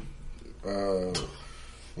gay,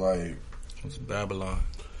 like. it's Babylon.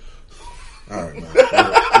 All right,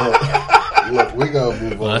 man. Look, we gonna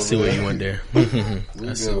move on. Well, I see where you went there. We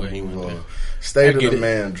I see gonna where you move went on. there. State I of get the it.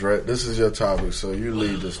 man, Dre. This is your topic, so you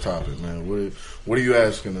lead this topic, man. What are you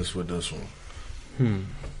asking us with this one?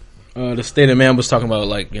 The state of man was talking about,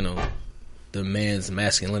 like, you know, the man's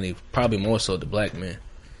masculinity, probably more so the black man.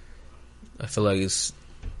 I feel like it's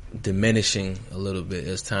diminishing a little bit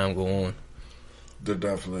as time go on. They're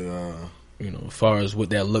definitely. You know, as far as what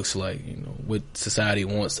that looks like, you know, what society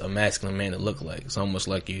wants a masculine man to look like. It's almost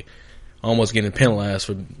like you almost getting penalized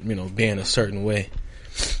for, you know, being a certain way.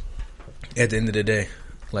 At the end of the day,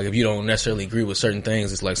 like if you don't necessarily agree with certain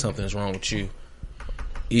things, it's like something's wrong with you.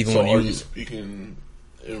 Even So when are you speaking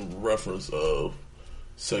in reference of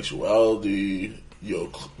sexuality, your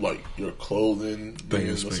clothing, being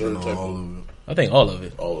a Speaking certain on type all of of it. I think all of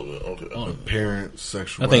it. all of it? Okay. All of it. Parents, I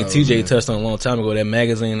sexuality. think TJ touched on a long time ago that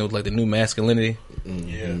magazine. It was like the new masculinity.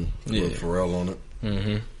 Yeah, Yeah. With Pharrell on it.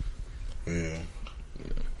 Mm-hmm. Yeah.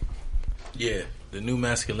 yeah. The new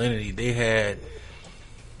masculinity. They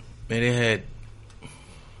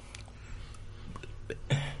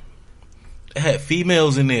had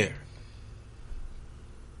females in there.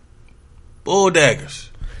 Bull daggers.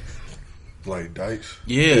 Like Dykes.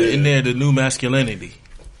 Yeah, in there, the new masculinity.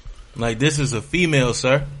 Like, this is a female,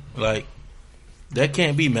 sir. Like, that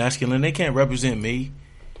can't be masculine. They can't represent me.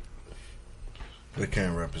 They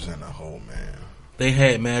can't represent a whole man. They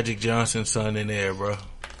had Magic Johnson's son in there, bro.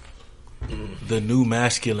 The new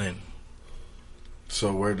masculine.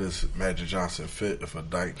 So where does Magic Johnson fit if a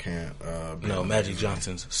dyke can't? Be No, Magic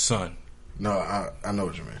Johnson's son. No, I know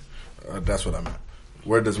what you mean. That's what I meant.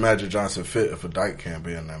 Where does Magic Johnson fit if a dyke can't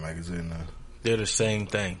be in that magazine? Now? They're the same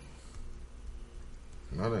thing.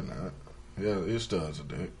 No, they're not. Yeah, he still has a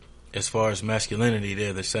dick. As far as masculinity,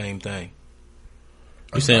 they're the same thing.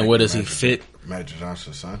 You saying where does he fit? Magic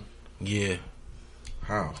Johnson's son? Yeah.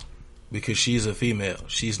 How? Because she's a female.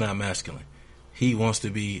 She's not masculine. He wants to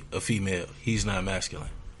be a female. He's not masculine.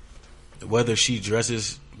 Whether she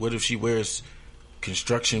wears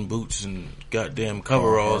construction boots and goddamn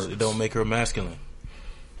coveralls, it don't make her masculine.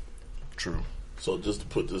 True. So just to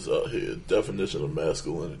put this out here, definition of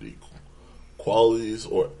masculinity: qualities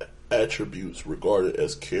or attributes regarded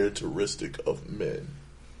as characteristic of men.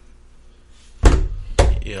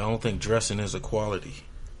 Yeah, I don't think dressing is a quality.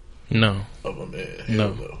 No. Of a man.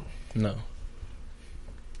 No. No. No.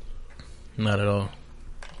 Not at all.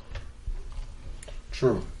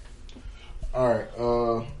 True. All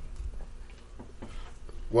right.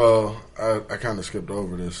 Well, I kind of skipped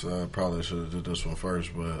over this. I probably should have did this one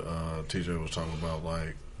first, but TJ was talking about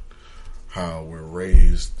like how we're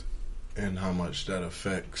raised and how much that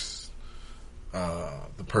affects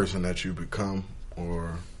the person that you become,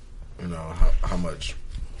 or you know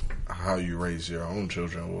how you raise your own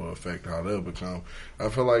children will affect how they'll become. I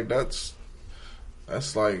feel like that's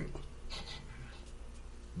like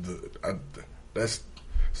that's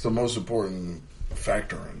the most important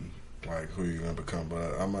factor in like who you're gonna become.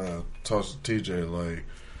 But I'm gonna toss to TJ, like,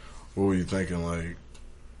 what were you thinking like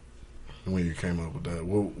when you came up with that?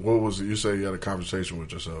 What was it? You say you had a conversation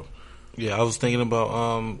with yourself. Yeah, I was thinking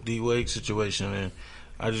about D Wade's situation, and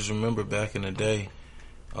I just remember back in the day,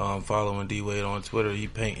 following D Wade on Twitter, he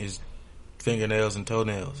paint his fingernails and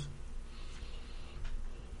toenails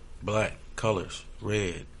black colors,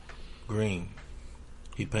 red, green.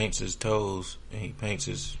 He paints his toes and he paints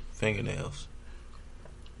his fingernails.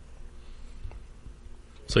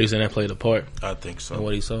 So you saying that played a part I think so. in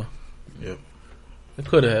what he saw? Yep. It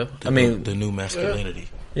could have. I mean, the new masculinity.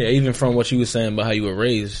 yeah, even from what you were saying about how you were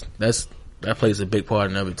raised, that plays a big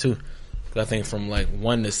part in it too. I think from like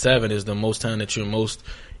 1 to 7 is the most time that you're most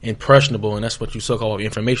impressionable, and that's what you suck all the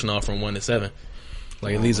information off from 1 to 7.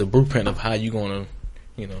 Like it leaves a blueprint of how you gonna,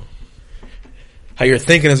 you know, how your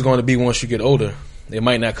thinking is going to be once you get older. It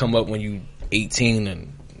might not come up when you 18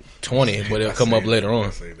 and 20, but it'll come up later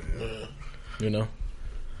on. You know,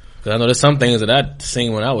 because I know there's some things that I'd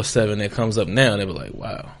seen when I was 7 that comes up now, and they be like,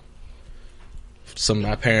 wow. Some of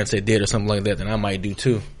my parents that did or something like that, then I might do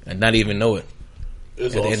too, and not even know it.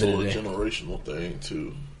 It's at the also end of a the day. generational thing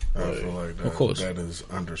too. I feel like that, of course. that is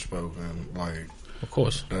underspoken. Like, Of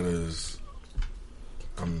course. that is,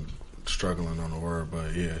 I'm struggling on the word,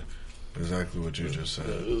 but yeah, exactly what you just said.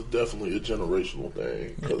 Yeah, it's definitely a generational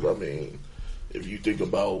thing. Because I mean, if you think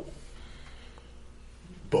about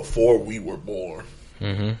before we were born,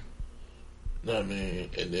 Mm-hmm. know what I mean,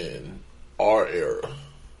 and then our era,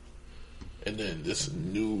 and then this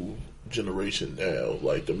new generation now,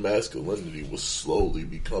 like the masculinity was slowly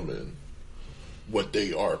becoming what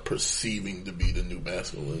they are perceiving to be the new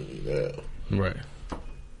masculinity now. Right.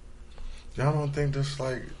 Y'all don't think this,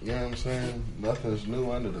 like, you know what I'm saying? Nothing's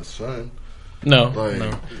new under the sun. No, Like,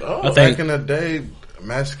 no. No, I think back in the day,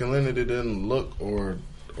 masculinity didn't look or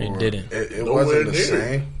It didn't. It Nowhere wasn't the near.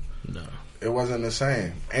 same. no. It wasn't the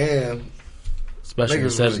same. And Especially in the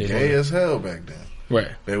niggas was 70s. gay as hell back then. Right.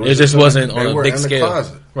 They It was just in- wasn't they on a were big in the scale.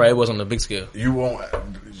 closet. Right, it wasn't on a big scale.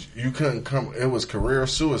 You couldn't come. It was career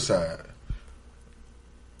suicide.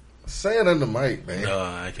 Say it in the mic, man. No,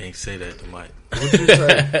 I can't say that to Mike. What you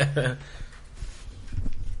say?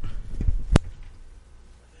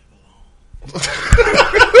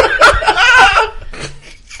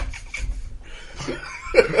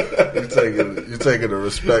 You taking it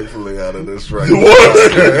respectfully out of this right now.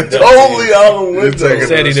 Totally out of You're window. taking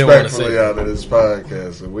Said it he didn't wanna respectfully say out of this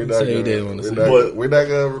podcast, and we're not Said he gonna, didn't wanna say we're not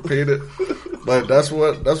gonna repeat it. But that's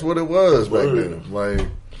what it was back then. Like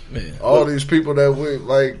Man. all these people that we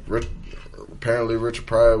like. Apparently, Richard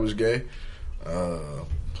Pryor was gay.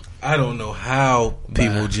 I don't know how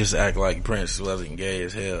people just act like Prince wasn't gay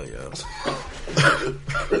as hell, yo. I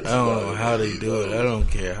don't know how they do it. I don't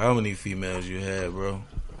care how many females you had, bro.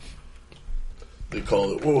 They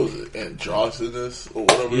call it, what was it, androgynous or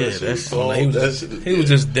whatever Yeah, that shit that's- is called. He was, That just, shit is he was dead.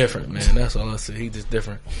 just different, man. That's all I said. He just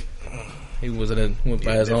different. He went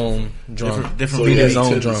by his own drum. Different So beat he his had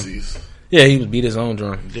own drum. tendencies. Yeah, he beat his own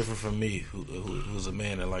drum. Different from me, who's a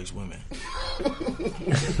man that likes women.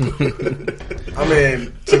 I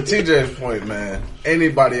mean, to TJ's point, man,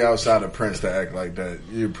 anybody outside of Prince that act like that,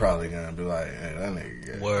 you're probably gonna be like, "Hey, that nigga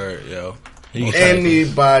gay." Word, yo.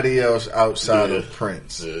 anybody else outside of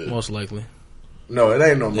Prince. Yeah. Most likely. No, it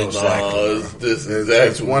ain't no most likely.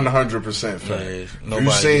 It's 100% fact. Yeah, If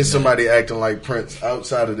you seen somebody acting like Prince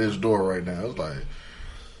outside of this door right now, it's like,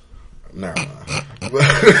 nah.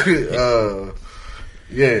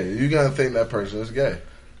 Yeah, you gotta think that person is gay.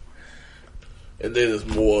 And then it's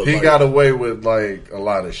more. He got away with like a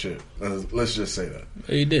lot of shit. Let's just say that.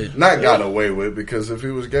 He did. Not got away with, because if he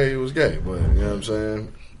was gay, he was gay. But you know what I'm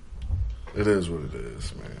saying? It is what it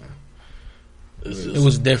is, man. It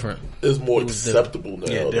was different. It's more acceptable now.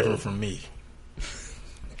 Yeah, different from me.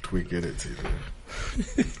 We get it,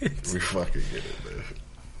 TJ. We fucking get it,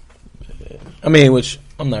 man. I mean, which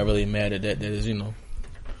I'm not really mad at that. That is, you know.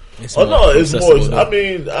 It's more. I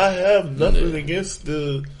mean, I have nothing against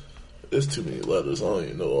the. There's too many letters. I don't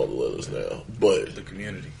even know all the letters now. But the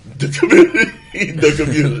community.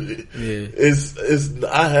 Yeah. It's.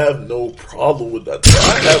 I have no problem with that.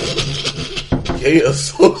 I have gay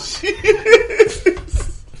associates.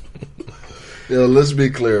 Yo, let's be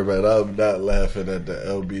clear, man. I'm not laughing at the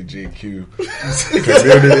LBGQ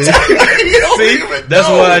community. See, that's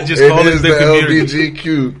why I just call it the community.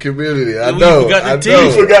 LBGQ community. I You know. forgot the T.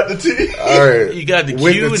 You forgot the T. All right. You got the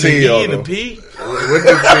With Q and T the E on and the them. P. With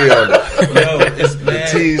the T on it. Yo, it's mad.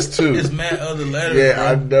 The T's too. It's mad other letters,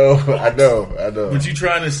 Yeah, bro. I know. But you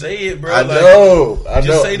trying to say it, bro. I know.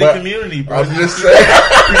 Just say the community, bro. I'm just saying.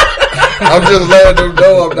 I'm just letting them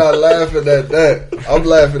know I'm not laughing at that. I'm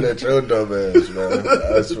laughing at your dumb ass, man.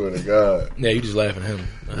 I swear to God. Yeah, you just laughing at him.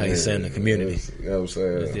 How you saying the community. You know what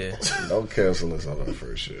I'm saying? Yeah. Don't cancel us on our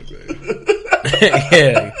first shit, baby.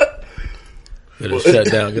 Yeah. Get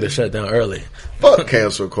it shut down early. Fuck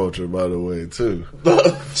cancel culture, by the way, too. Fuck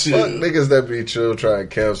niggas that be chill trying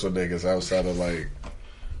to cancel niggas outside of like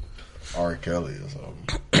R. Kelly or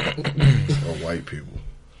something. Or white people.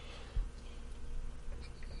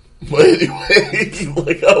 But anyway,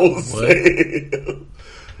 like I was saying,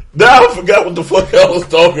 now I forgot what the fuck I was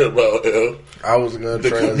talking about. Yeah. I was gonna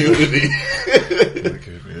the community.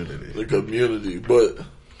 The community. But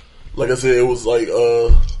like I said, it was like,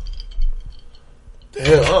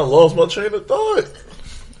 damn, I lost my train of thought.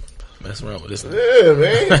 Mess around with this. Yeah,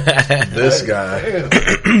 man. This guy,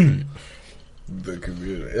 the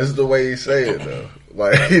community. It's the way he say it though.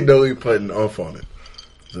 Like he know he putting off on it.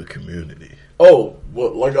 The community. Oh,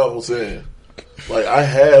 well, like I was saying, like I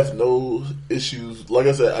have no issues. Like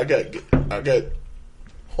I said, I got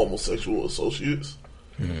homosexual associates.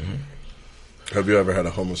 Mm-hmm. Have you ever had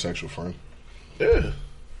a homosexual friend? Yeah,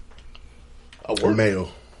 I Or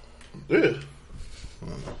male? Yeah,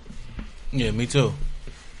 Yeah, me too.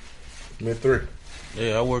 Me three.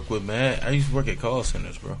 Yeah, I work with I used to work at call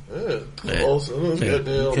centers, bro. yeah.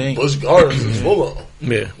 Goddamn, You Busch Gardens is full on.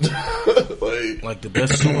 Yeah. Like the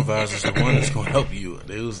best supervisor is the one that's going to help you.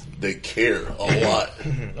 They care a lot.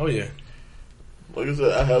 Oh yeah. Like I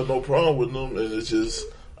said, I have no problem with them, and it's just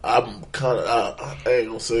I'm kind of I ain't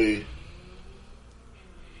gonna say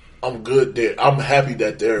I'm good there. I'm happy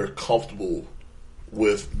that they're comfortable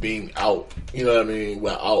with being out. You know what I mean?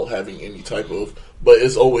 Without having any type of. But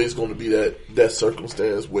it's always going to be that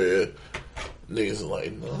circumstance where niggas are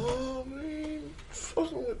like, nah, man,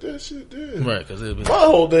 fucking with that shit, dude. Right, because my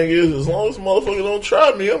whole thing is, as long as motherfucker don't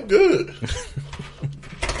try me, I'm good.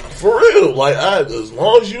 For real, like as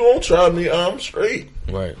long as you don't try me, I'm straight.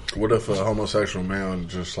 Right. What if a homosexual man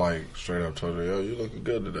just like straight up told you, "Yo, you looking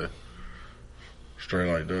good today"?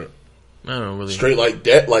 Straight like that. I don't really. Straight like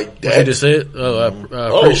that, like that. What you just said? Oh,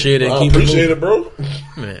 I appreciate it. I Keep appreciate it, bro.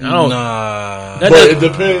 Man, I don't. Nah. But it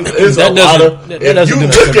depends. It's a lot of. If you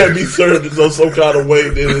look at me certain in some kind of way,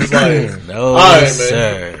 then it's like, no, all right,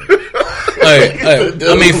 sir. man.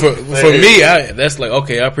 I mean, for me, that's like,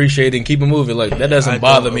 okay, I appreciate it and keep it moving. Like that doesn't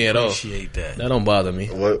bother me at all. That don't bother me.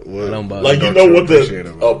 What that don't bother like me. you know what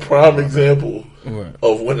a prime example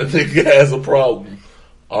of when a nigga has a problem.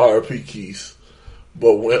 R.I.P. Keys.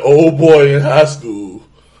 But when old boy in high school,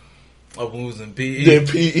 of losing PE, then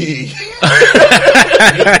PE.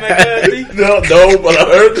 No, but I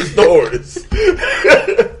heard the stories.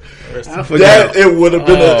 That it would have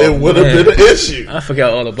been been an issue. I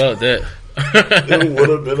forgot all about that. It would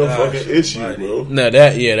have been a fucking issue, bro. No,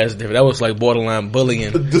 that's different. That was like borderline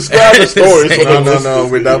bullying. Describe the story. No,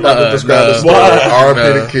 we're not about to describe the story.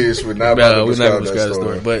 R.I.P. the Keys. We're not about to describe that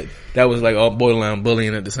story. But that was like all borderline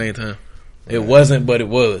bullying at the same time. It wasn't, but it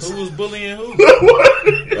was. Who was bullying who?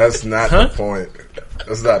 That's not the point.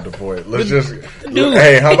 That's not the point. Let's just.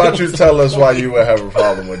 Hey, how about you tell us why you would have a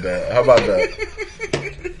problem with that? How about that?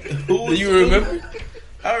 Do you remember?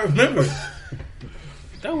 I remember.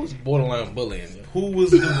 That was borderline bullying. Who was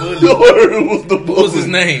the bully? Who was the bully? What was his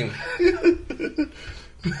name?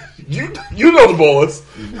 You know the boys.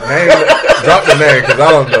 Drop the name because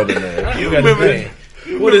I don't know the name. You remember the name?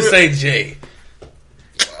 What does it say, Jay?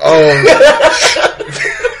 Oh,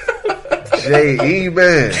 J.E.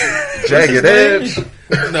 man, Jagged Edge.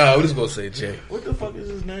 No, we're just gonna say Jay. What the fuck is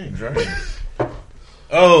his name? Dragon.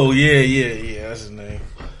 Oh yeah. That's his name.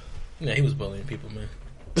 Yeah, he was bullying people, man.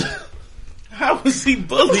 How was he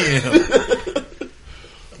bullying him?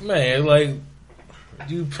 Man, like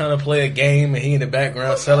you trying to play a game and he in the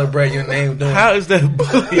background celebrating your name. Doing How is that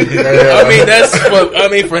bullying? I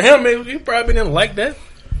mean, for him, he probably didn't like that.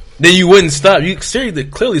 Then you wouldn't stop. You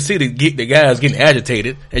clearly see the guys getting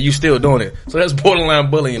agitated, and you still doing it. So that's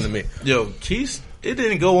borderline bullying to me. Yo, Keith, it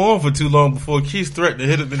didn't go on for too long before Keith threatened to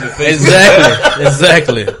hit him in the face.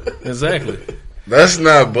 Exactly. That's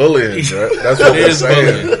not bullying, bro. That's what It they're is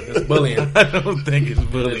saying. bullying. It's bullying. I don't think it's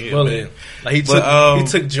bullying. It's bullying. Man. Like he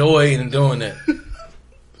took joy in doing that.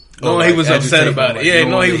 Like he was upset about it. like, Yeah,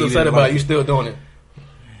 he was he upset didn't about like it. You still doing it.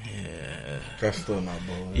 That's still not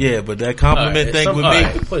bullying. Yeah, but that compliment thing with me.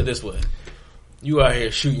 Right, put it this way: you out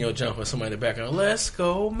here shooting your jump at somebody in the background. Let's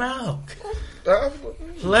go, Malk.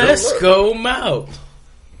 Let's go, Malk.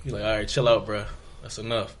 You like, all right, chill out, bro. That's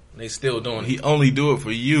enough. They still doing it. He only do it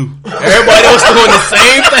for you. Everybody else doing the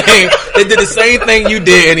same thing. They did the same thing you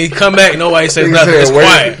did, and he come back. Nobody says nothing. It's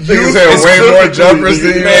quiet. You said way more jumpers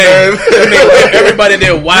than you, man. Everybody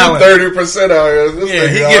there wilding. 30% out here. This Yeah,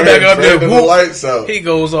 he nigga get out back here up there. dragging the lights out. He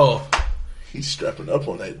goes off. He's strapping up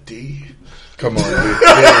on that D. Come on, dude.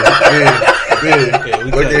 Big.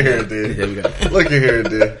 Look at here, dude. Look at here,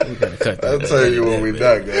 dude. I'll tell you when we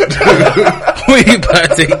done, guys. We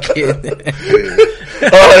about to get there. All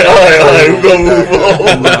right. We're gonna move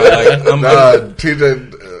on. TJ.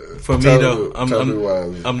 For me though, I'm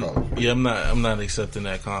not accepting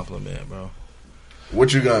that compliment, bro.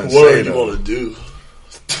 What you gonna What say? are you gonna do?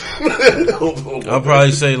 I'll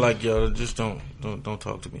probably say like, yo, just don't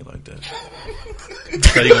talk to me like that. That's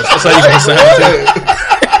how you gonna sound.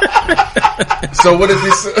 So what did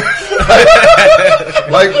he say?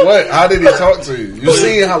 Like what? How did he talk to you? You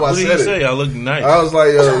seen how I What did said he it? say? I look nice. I was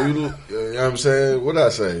like, yo, you know what I'm saying? What did I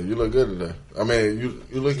say? You look good today. I mean, you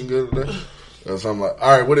looking good today? So I'm like,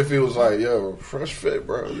 all right, what if he was like, yo, fresh fit,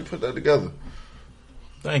 bro. You put that together.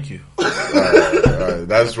 Thank you. All right.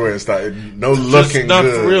 That's where it started. No looking not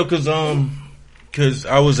good. for real, cause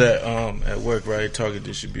I was at work, right? Target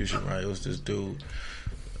distribution, right? It was this dude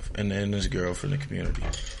and this girl from the community.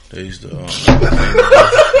 They used to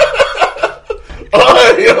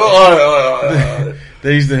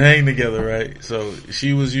they used to hang together, right? So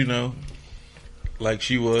she was, like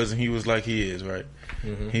she was, and he was like he is, right?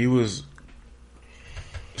 Mm-hmm. He was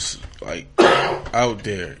like out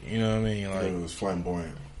there, you know what I mean? Like it was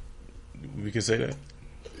flamboyant. We can say that.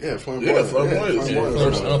 Yeah, flamboyant. Flamboyant. I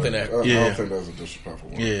don't think that. I don't think that's a disrespectful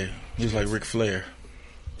word. Yeah, he was like Ric Flair.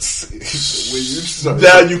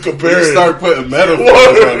 Now you compare You it. start putting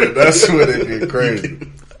metaphors on it. That's when it get crazy.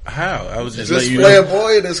 How? I was just Just letting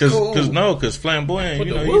flamboyant is cool. Because flamboyant,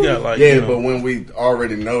 you got like but when we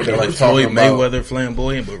already know that like we're talking Floyd about Mayweather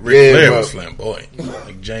flamboyant, but Ric Flair was flamboyant.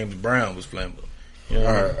 Like James Brown was flamboyant. You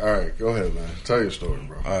know all right, go ahead, man. Tell your story,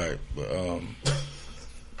 bro. All right, but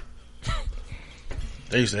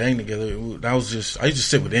they used to hang together. I used to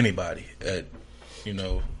sit with anybody at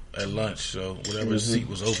lunch. So whatever seat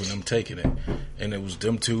was open, I'm taking it, and it was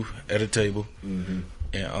them two at a table, and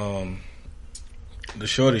the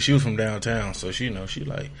shorty, she was from downtown, so she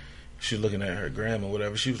looking at her gram or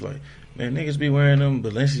whatever. She was like, man, niggas be wearing them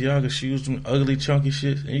Balenciaga shoes, them ugly chunky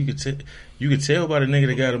shit, and you could tell by the nigga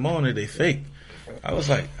that got them on that they fake. I was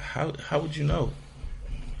like, how would you know?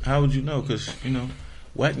 How would you know? Because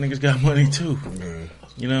whack niggas got money too.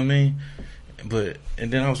 You know what I mean?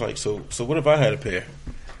 And then I was like, so what if I had a pair?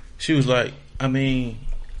 She was like, I mean,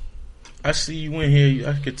 I see you in here.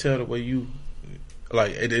 I could tell the way you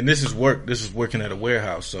like. And this is work. This is working at a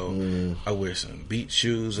warehouse. So I wear some beat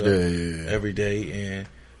shoes every day, and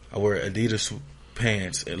I wear Adidas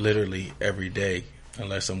pants literally every day,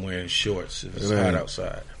 unless I'm wearing shorts if it's hot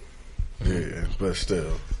outside. Yeah, but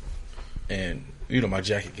still. And my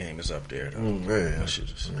jacket game is up there. Man.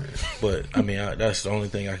 But I mean, that's the only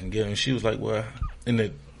thing I can get. And she was like, "Well," and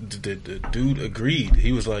the dude agreed.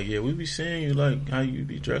 He was like, "Yeah, we be seeing you like how you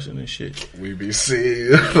be dressing and shit. We be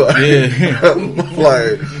seeing you like,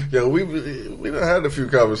 yo, we done had a few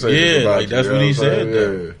conversations about like that's you, what he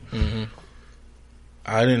saying? said.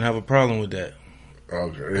 I didn't have a problem with that.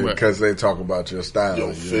 Okay, because they talk about your style, your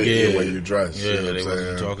way you dress. Yeah, you know they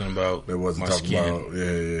wasn't talking about my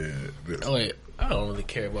skin. I don't really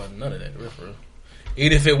care about none of that.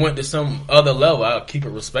 Even if it went to some other level, I'll keep it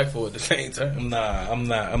respectful at the same time. Nah, I'm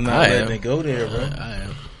not letting it go there, bro. I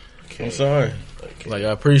am. I'm sorry. Like,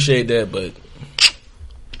 I appreciate that, but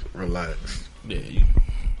relax. Yeah, you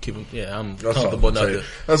keep them. Yeah, I'm That's comfortable all enough to.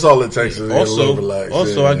 That's all it takes. Is a little relax.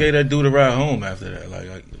 Also, I gave that dude a ride home after that.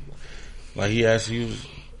 Like he actually was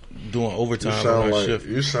doing overtime on my shift.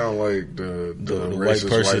 You sound like the white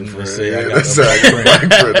person white say I got that's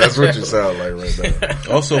exactly That's what you sound like right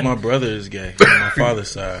now. Also, my brother is gay on my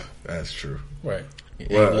father's side. That's true. Right. He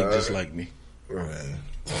look just like me. Right.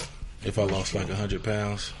 If I lost like 100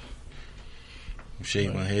 pounds,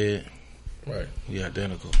 shave my head. Right. We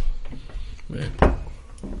identical. Man.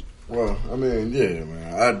 Well, I mean, yeah,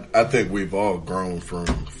 man. I think we've all grown from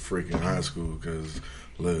freaking high school because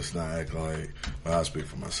let's not act like. Well, I speak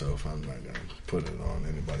for myself. I'm not gonna put it on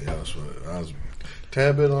anybody else, but I was a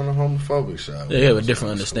tad bit on the homophobic side. Yeah, you have a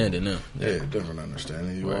different understanding now. Yeah, different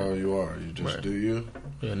understanding. You are. You are. You just do you.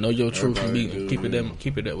 Yeah, know your truth and keep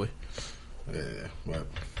it that way. Yeah, but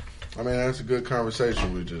I mean, that's a good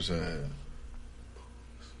conversation we just had.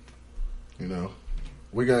 You know,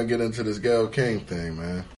 we're gonna get into this Gail King thing,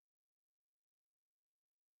 man.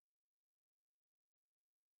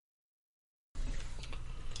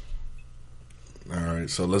 All right,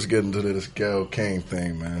 so let's get into this Gail King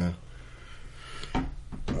thing, man.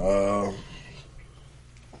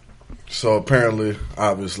 So apparently,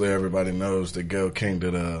 obviously, everybody knows that Gail King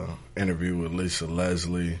did a interview with Lisa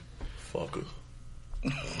Leslie. Fuck her.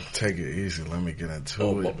 Take it easy. Let me get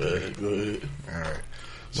into it. My bad. Go ahead. All right.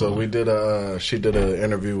 So we did she did an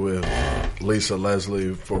interview with Lisa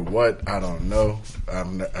Leslie for what? I don't know. I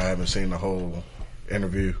haven't seen the whole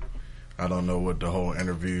interview. I don't know what the whole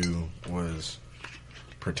interview was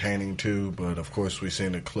pertaining to, but of course we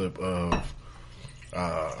seen a clip of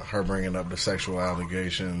her bringing up the sexual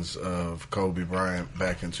allegations of Kobe Bryant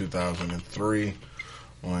back in 2003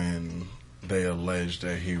 when they alleged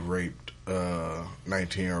that he raped a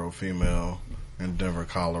 19-year-old female in Denver,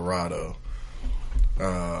 Colorado.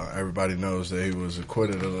 Everybody knows that he was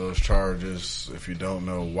acquitted of those charges. If you don't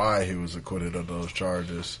know why he was acquitted of those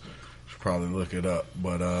charges, you should probably look it up.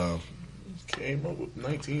 But came up with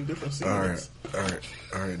 19 different scenes. All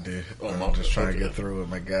right, dude. I'm just trying to get through it,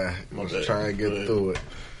 my guy. Just trying to get through it.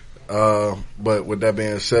 But with that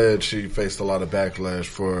being said, she faced a lot of backlash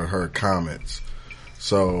for her comments.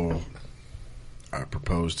 So I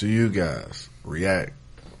propose to you guys, react.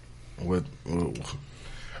 What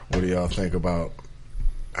do y'all think about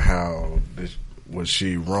was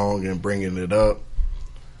she wrong in bringing it up?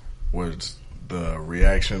 Was the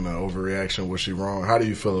reaction, the overreaction, was she wrong? How do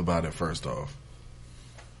you feel about it, first off?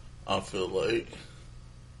 I feel like...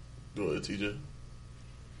 Go ahead, TJ.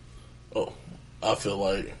 Oh, I feel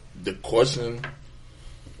like the question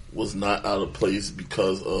was not out of place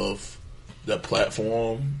because of the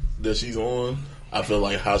platform that she's on. I feel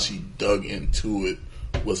like how she dug into it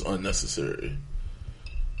was unnecessary.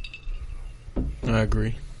 I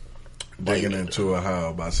agree. Digging into it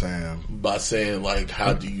how? By saying like,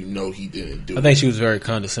 how do you know he didn't do it? I think she was very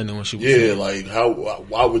condescending when she was saying. Like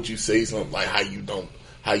why would you say something like how you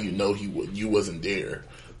know you wasn't there?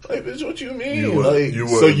 Like, bitch, what you mean? You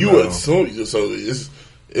would assume, so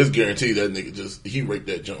it's guaranteed that nigga he raped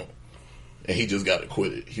that junk and he just got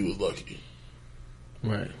acquitted. He was lucky.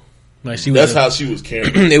 Right. Like that's how she was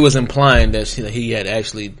carrying. It was implying that he had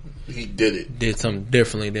actually did something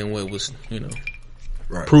differently than what was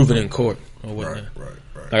proven in court or whatnot. Right.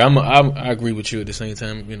 Like I agree with you at the same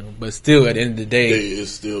time, but still at the end of the day,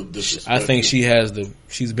 it's still disrespectful. I think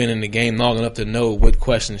she's been in the game long enough to know what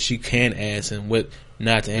questions she can ask and what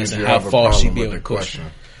not to answer. How far she be able to question.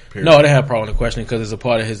 No, I didn't have a problem with the question because it's a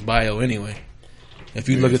part of his bio anyway. If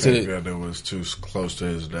you look into that it was too close to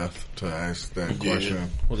his death to ask that question.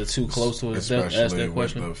 Was it too close to his death to ask that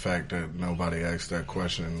question? Especially with the fact that nobody asked that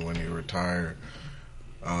question when he retired.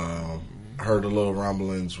 Heard a little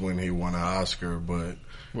rumblings when he won an Oscar, but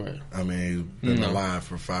I mean, he's been alive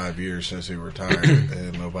for 5 years since he retired,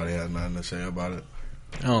 and nobody had nothing to say about it.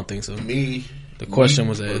 I don't think so. The question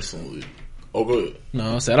was asked. Oh, go ahead.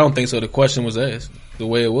 No, I said I don't think so. The question was asked the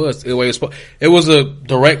way it was. It was a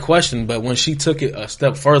direct question, but when she took it a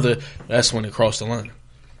step further, that's when it crossed the line.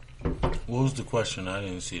 What was the question? I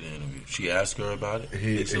didn't see the interview. She asked her about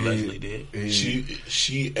it. Leslie did.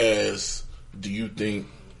 She asked, "Do you think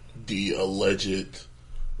the alleged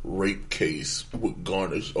rape case would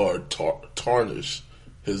garnish or tarnish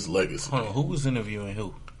his legacy?" Hold on, who was interviewing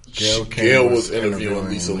who? Gail was interviewing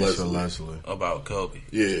Lisa Leslie about Kobe.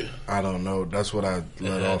 Yeah, I don't know. That's what I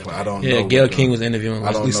let off. I don't know. Yeah, Gail King was interviewing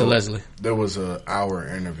Lisa Leslie. There was an hour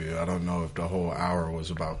interview. I don't know if the whole hour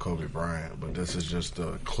was about Kobe Bryant, but this is just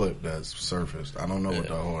a clip that's surfaced. I don't know what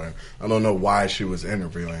the whole. I don't know why she was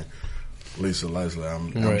interviewing Lisa Leslie.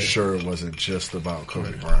 I'm sure it wasn't just about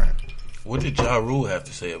Kobe Bryant. What did Ja Rule have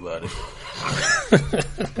to say about it?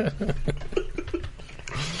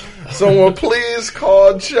 Someone please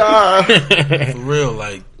call Ja. For real,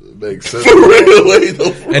 like Makes sense. For real,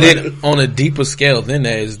 and then on a deeper scale than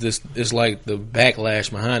that is this. It's like the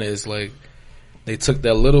backlash behind it is like they took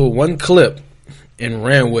that little one clip and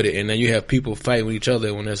ran with it, and then you have people fighting with each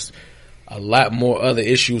other when there's a lot more other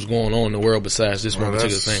issues going on in the world besides this one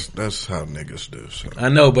particular thing. That's how niggas do. So. I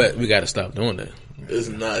know, but we got to stop doing that. It's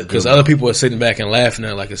not Because other people are sitting back and laughing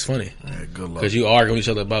at it like it's funny. Yeah, good luck. Because you argue with each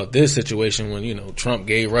other about this situation when, you know, Trump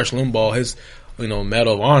gave Rush Limbaugh his, you know,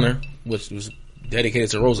 Medal of Honor, which was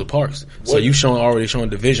dedicated to Rosa Parks. So you already showing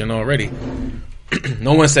division already.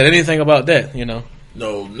 No one said anything about that, you know.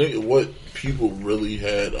 No, nigga, what people really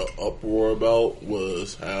had an uproar about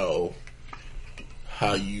was how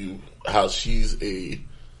she's a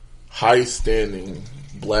high standing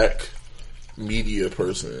black media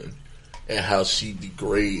person and how she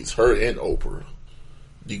degrades her and Oprah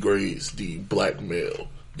degrades the black male.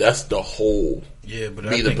 That's the whole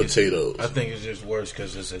meat and potatoes. I think it's just worse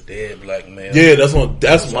because it's a dead black male. Yeah, that's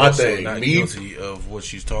my thing. Not guilty of what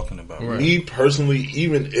she's talking about. Right. Me personally,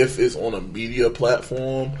 even if it's on a media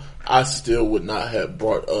platform, I still would not have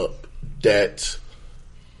brought up that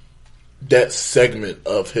segment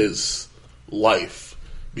of his life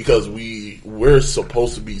because we're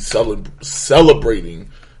supposed to be celebrating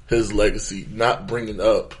his legacy, not bringing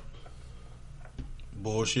up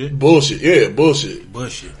bullshit. Yeah, bullshit.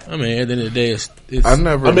 I mean, at the end of the day, it's I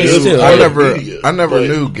never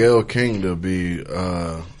knew Gail King to be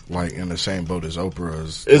like in the same boat as Oprah.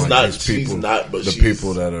 It's like, not. She's not. But the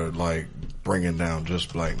people that are like bringing down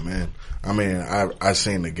just black men. I mean, I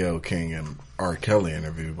seen the Gail King and R. Kelly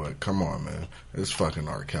interview, but come on, man, it's fucking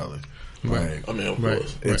R. Kelly. Right. Like, I mean, of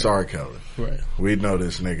course, it's R. Kelly. Right. We know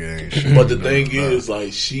this nigga ain't shit. But the thing is,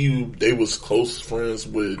 like, they was close friends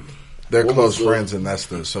with. They're close friends, and that's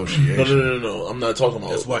the association. No. I'm not talking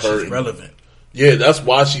about. That's why her. she's relevant. Yeah, that's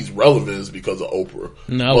why she's relevant is because of Oprah.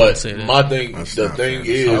 No, I wouldn't say that. My thing, That's the not thing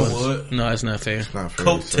fair. is, No, it's not fair. It's not fair.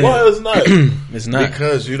 Coattail. why it's not? It's not.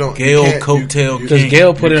 Because you don't. Gail you can't- Coattail you- Because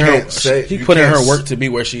Gail put you in her, can't say- he you put in can't her s- work to be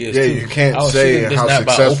where she is. Yeah, too. you can't Oh, say it's how not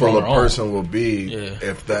about successful Oprah on a her own. person will be Yeah.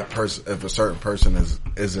 if that person, if a certain person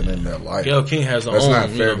isn't in their life. Gail King has her That's own. not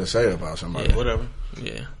you fair know. to say about somebody. Yeah. Whatever.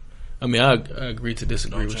 Yeah, I mean, I agree to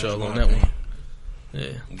disagree Don't with change y'all on my that one.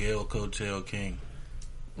 opinion. Yeah, Gail Coattail King.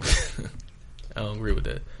 I don't agree with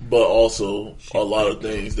that. But also, a lot of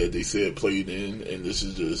things that they said played in, and this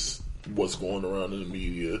is just what's going around in the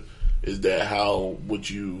media, is that how would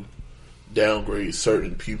you downgrade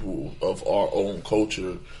certain people of our own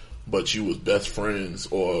culture, but you was best friends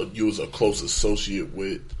or you was a close associate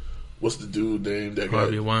with, what's the dude name that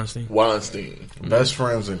Harvey got Weinstein. Weinstein. Best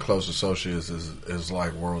friends and close associates is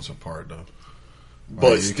like worlds apart, though.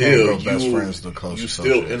 But you still, can't go best friends to close you still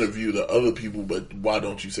associates. interview the other people, but why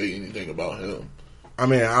don't you say anything about him? I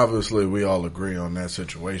mean, obviously, we all agree on that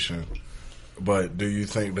situation. But do you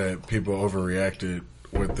think that people overreacted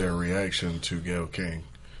with their reaction to Gail King,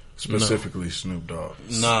 specifically Snoop Dogg?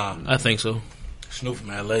 Nah, I think so. Snoop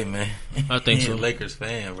from LA, man. I think He so. a Lakers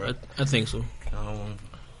fan, bro. I think so.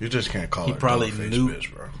 You just can't call He her probably dog-faced knew-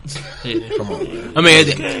 bitch, bro. Yeah. Come on, man. I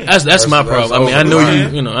mean, that's my problem. I mean, I over know the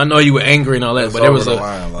line. you know, I know you were angry and all that, That's but there was over the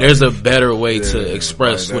line, like- there's a better way Yeah, to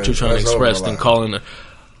express like what you're trying to that's over express the than line. calling a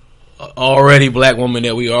already black woman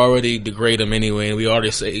that we already degrade them anyway, and we already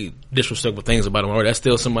say disrespectful things about them already. That's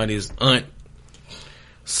still somebody's aunt,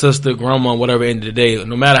 sister, grandma, whatever. End of the day,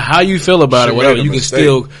 no matter how you feel about She it, whatever, made a you can mistake.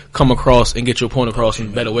 still come across and get your point across in a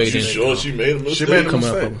better way You than sure she made a mistake? She made a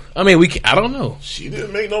coming mistake. up. I mean, I don't know. She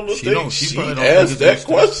didn't make no mistake. She She probably don't think asked it's that mistake.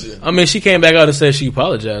 question. I mean, she came back out and said she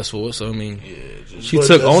apologized for it. So I mean, she But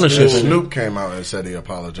took that's ownership. still- in it. Snoop came out and said he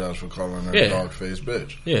apologized for calling her Yeah. a dog-faced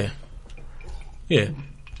bitch. Yeah.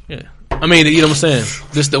 I mean, you know what I'm saying?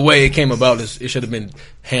 Just the way it came about, it should have been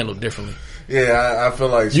handled differently. Yeah, I feel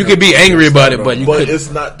like You could be angry about it, but you But couldn't.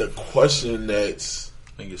 it's not the question that's.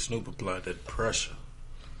 I think Snoop applied that pressure.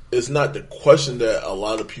 It's not the question that a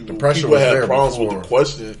lot of people. The pressure People was have there problems before. with the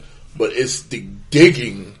question, but it's the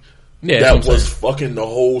digging Yeah, that that's what I'm was saying. fucking the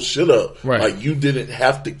whole shit up. Right. Like you didn't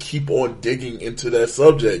have to keep on digging into that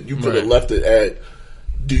subject. You could have Right. left it at.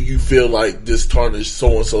 Do you feel like this tarnished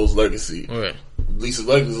so and so's legacy? Right. Lisa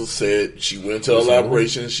Leggins said she went into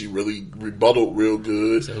elaboration. She really rebutted real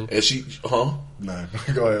good, So- and she, huh? Nah,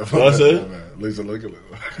 go ahead. What I said? Lisa, look at it.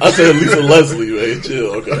 I said Lisa Leslie, man. Chill.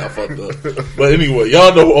 Okay, I fucked up. But anyway,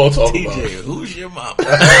 y'all know what I'm talking TJ, about. who's your mama?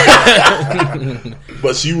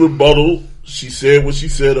 But she rebutted. She said what she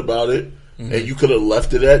said about it, and you could have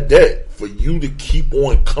left it at that. For you to keep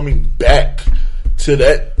on coming back to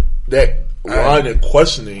that line of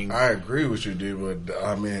questioning. I agree with you, D, but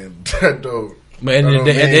I mean, that don't. But at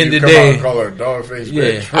the end of the Come out day, and call her a dog face yeah.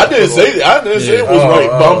 bitch. I didn't say that. I didn't say it was right,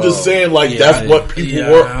 but I'm just saying like that's what people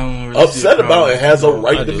were upset about and has a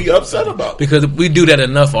right to be upset about. Because we do that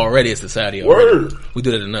enough already as society. Already. Word. We do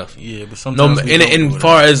that enough. Yeah, but sometimes as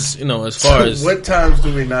far as what times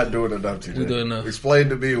do we not do it enough today? We do it enough. Explain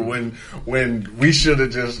to me when we should have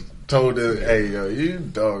just told her, "Hey, yo, you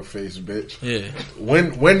dog face bitch." Yeah.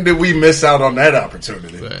 When did we miss out on that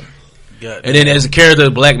opportunity? Right. And then as a character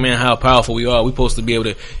of black man, how powerful we are, we're supposed to be able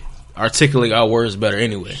to articulate our words better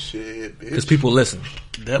anyway. Because people listen.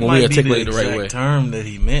 That when might we articulate be the the right way. term that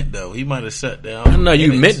he meant, though. He might have sat down. I know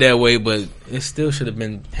you meant that way, but it still should have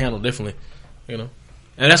been handled differently, you know.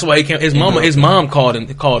 And that's why he came. His mom called him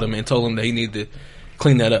and told him that he needed to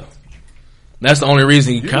clean that up. That's the only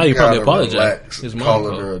reason he probably apologized. His mom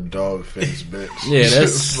calling her a dog face bitch. Yeah,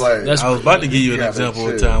 that's. I was about to give you an example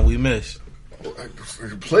of time we missed.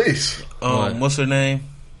 Please. What's her name?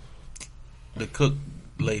 The cook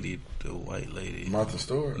lady, the white lady. Martha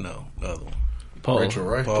Stewart? No, the other one. Rachel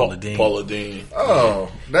Ray? Paula Dean. Paula Dean.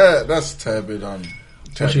 Oh, that's a tad bit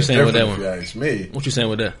what you saying with that one? If you ask me. What you saying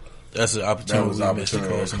with that? That's an opportunity we missed to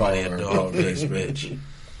call somebody a dog face bitch.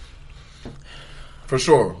 For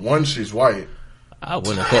sure. One, she's white. I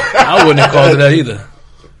wouldn't have called it that either.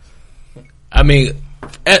 I mean,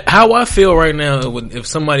 how I feel right now, if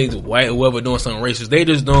somebody's white or whoever doing something racist, they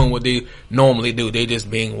just doing what they normally do. They just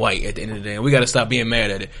being white at the end of the day. And we got to stop being mad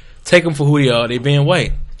at it. Take them for who they are. They being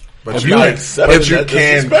white. But you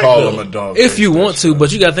can call them a dog. If you want to,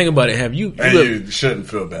 but you got to think about it. You shouldn't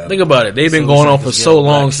feel bad. Think about it. They've been going on for so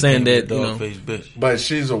long saying that, But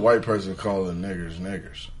she's a white person calling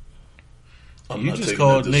niggers. You just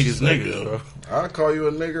called niggas, bro. I'll call you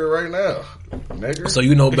a nigger right now. Nigger? So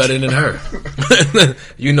you know better than her.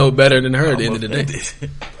 You know better than her at the end of the day.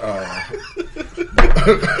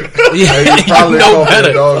 Yeah, you probably know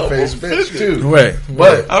better. Dog face bitch too. Right.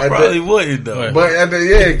 But I probably wouldn't though. But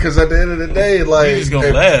because at the end of the day, like, just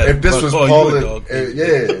gonna laugh. If this was Paula,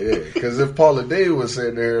 because if Paula D was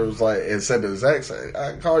sitting there, it was like, and said the exact same,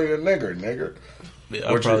 I'd call you a nigger. Yeah,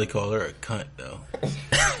 I'd probably call her a cunt though.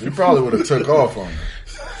 You probably would have took off on her.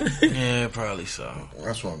 Yeah, probably so.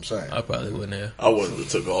 That's what I'm saying. I probably wouldn't have. I wouldn't have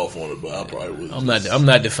took off on it, but I probably would. I'm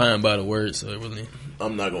not defined by the word, so it really.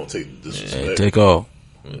 I'm not gonna take the disrespect. Yeah, take off.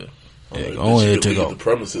 Yeah. Yeah, go ahead, take off. The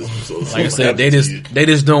premises. So like I said, they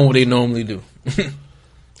just doing what they normally do.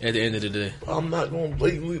 At the end of the day, I'm not gonna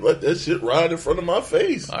blatantly let that shit ride in front of my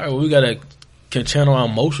face. All right, well, we gotta can channel our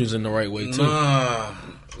emotions in the right way too. Nah.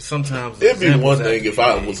 Sometimes it'd be one thing if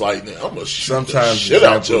I was like, I'm gonna sometimes shit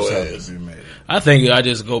out your ass. I think I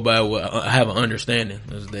just go by what I have an understanding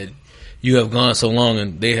is that you have gone so long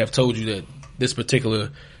and they have told you that this particular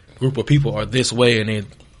group of people are this way and they're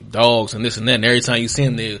dogs and this and that. And every time you see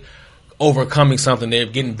them, they're overcoming something. They're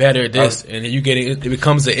getting better at this, and then it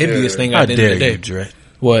becomes an envious thing at the end of the day. Dre.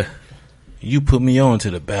 What? You put me on to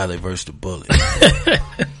the Ballet versus the Bullet.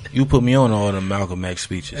 You put me on all the Malcolm X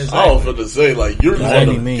speeches. Exactly. I was going to say, like, you're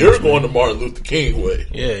going to Martin Luther King way.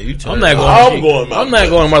 Yeah, you. I'm not going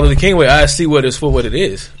Martin Luther King way. I see what it's for, what it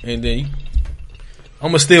is, and then I'm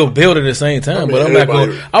gonna still build at the same time. But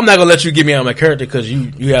I'm not gonna let you get me out of my character because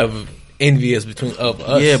you have envious between of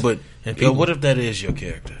us. Yeah, but what if that is your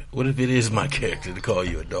character? What if it is my character to call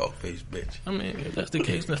you a dog face bitch? I mean, if that's the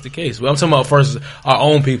case, that's the case. But I'm talking about first our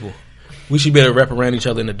own people. We should be able to wrap around each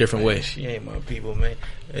other in a different way. She ain't my people, man.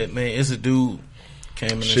 It's a dude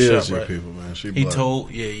came in the she shop, is your right? people, man. He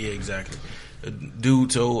told, exactly. A dude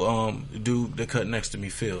told dude that cut next to me,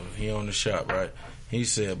 Phil. He owned the shop, right? He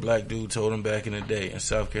said a black dude told him back in the day in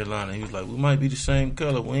South Carolina. He was like, "We might be the same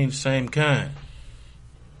color, we ain't the same kind."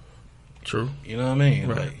 True. You know what I mean?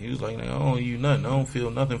 Right. Like he was like, "I don't owe you nothing. I don't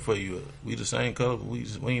feel nothing for you. We the same color, but we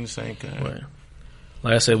ain't the same kind." Right.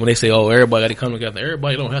 Like I said, when they say, "Oh, everybody got to come together,"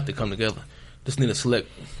 everybody don't have to come together. Just need a select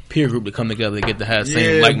peer group to come together and get to have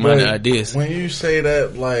same like-minded ideas. When you say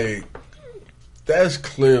that, like, that's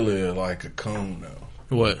clearly like a cone,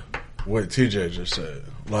 though. What TJ just said.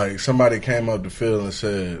 Like, somebody came up to Phil and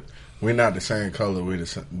said, "We're not the same color. We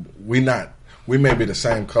may be the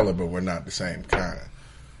same color, but we're not the same kind."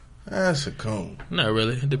 That's a cone. Not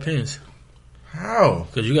really. It depends. How?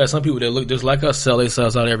 Because you got some people that look just like us sell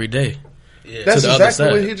themselves out every day. Yeah. That's exactly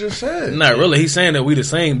what he just said. Not really. He's saying that we the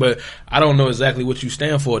same, but I don't know exactly what you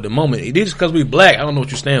stand for at the moment. Just because we black, I don't know what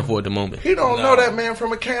you stand for at the moment. He don't know that man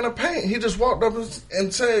from a can of paint. He just walked up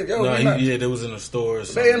and said, "Yo, they was in the store.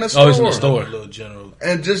 They in the store. Oh, he's in the store. A little general.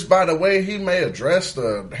 And just by the way he may have dressed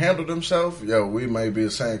or handled himself, we may be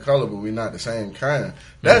the same color, but we not the same kind.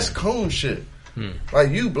 That's coon shit. Like,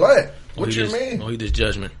 you black. What you mean? Oh, he just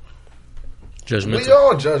judgment. Judgmental. We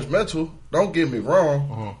all judgmental. Don't get me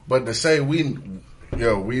wrong. But to say we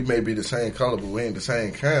may be the same color, but we ain't the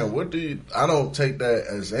same kind. I don't take that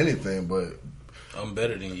as anything, but I'm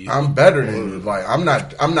better than you. I'm better than you. Like I'm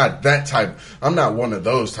not that type. I'm not one of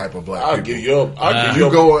those type of black people. You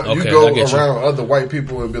go around other white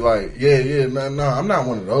people and be like, no, I'm not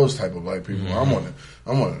one of those type of black people. I'm one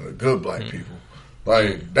of the good black people.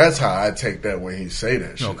 Like that's how I take that when he say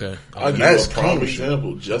that shit. Okay, I'll give you a prime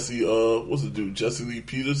example. Jesse, what's the dude? Jesse Lee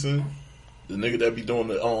Peterson, the nigga that be doing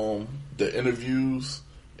the interviews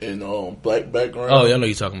in black background. Oh, yeah, I know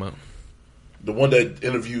you're talking about. The one that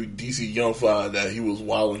interviewed DC Young Fly that he was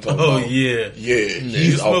wild and talking about. Oh, yeah. Yeah,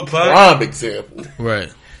 he's a pot? prime example.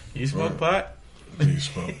 Right. You smoke pot? You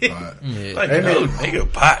smoke pot. Yeah. Like, no,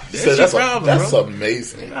 nigga, pot. That's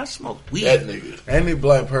amazing. I smoke weed. That nigga. Any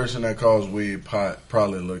black person that calls weed pot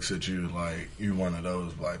probably looks at you like you one of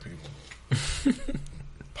those black people.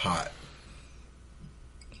 Pot.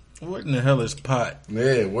 What in the hell is pot?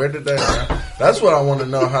 Yeah, where did that? That's what I want to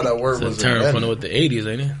know. How that word was a term invented. from with the 80s,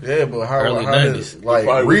 ain't it? Yeah, but how Early 90s.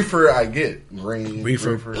 Like reefer, I get green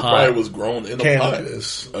reefer pot. Probably was grown in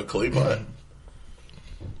cannabis, a clay pot.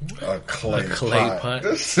 A clay pot.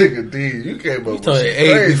 This nigga D, you came up with some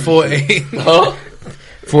A before A, huh?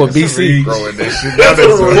 For BC, growing that shit.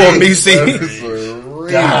 For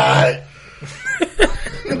BC. God.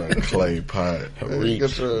 Clay pot.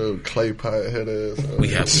 Get your clay pot head ass. We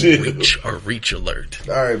have a reach alert.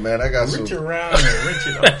 All right, man. I got some. Reach around and reach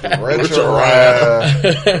it up. Reach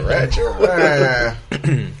around.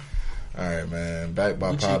 All right, man. Back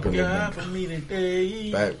by popular demand.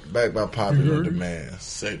 Back by popular demand.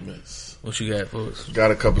 Segments. What you got for us?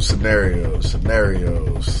 Got a couple scenarios.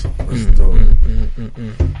 Let's do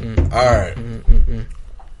it. All right.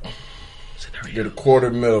 Get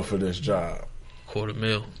 $250,000 for this job.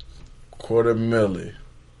 $250,000.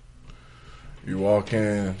 You walk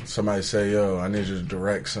in, somebody say, "Yo, I need you to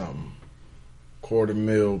direct something."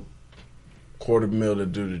 $250,000 to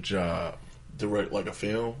do the job. Direct like a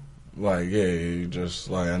film? Like, yeah, you just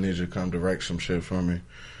like, I need you to come direct some shit for me.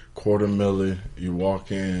 $250,000. You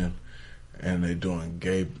walk in, and they doing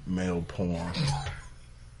gay male porn.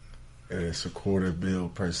 And it's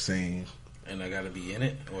 $250,000 per scene. And I gotta be in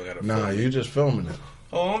it, or I gotta? Nah, you just filming it.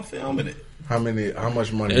 Oh, I'm filming it. How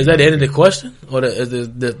much money? Is that the end of the question, or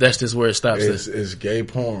that's just where it stops? It's gay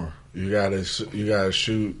porn. You gotta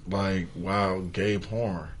shoot like wild gay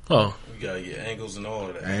porn. Oh, you gotta get angles and all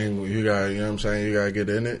of that. Angle, you know what I'm saying? You gotta get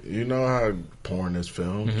in it. You know how porn is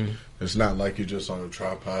filmed. Mm-hmm. It's not like you just on a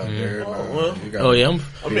tripod there. I'm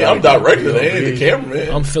directing. They ain't the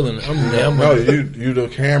cameraman. I'm feeling. You the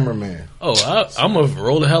cameraman. Oh, I'm gonna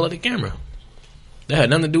roll the hell out of the camera. That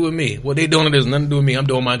had nothing to do with me. What they doing has nothing to do with me. I'm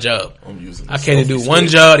doing my job. I can't do one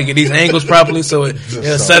job to get these angles properly so it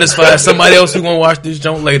satisfies somebody else who gonna watch this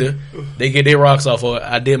junk later. They get their rocks off. Or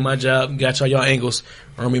I did my job, got y'all angles,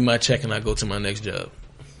 earn me my check, and I go to my next job.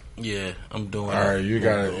 Yeah, I'm doing. All right, you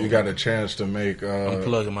got a chance to make. I'm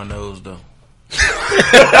plugging my nose though.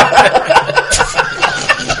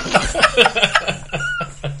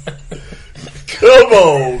 Come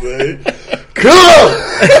on, man. Come on.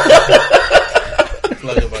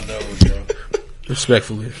 Plugging my nose, yo.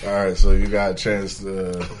 Respectfully. All right, so you got a chance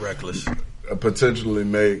to reckless potentially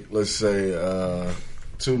make, let's say,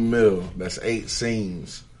 $2 million. That's 8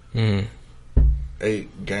 scenes. 8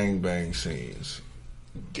 gangbang scenes.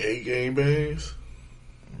 Gay gangbangs?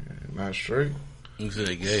 Not straight. You said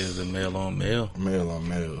gay is a male on male. Male on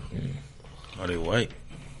male. Are they white?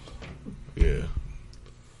 Yeah.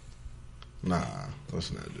 Nah,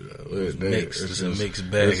 let's not do that. It's a mixed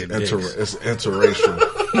bag of dicks. It's interracial.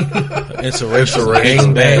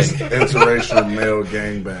 Interracial male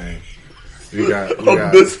gangbang. You got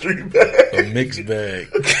a mystery bag. A mixed bag.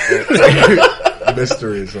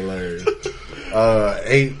 Mystery is hilarious.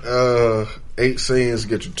 8 scenes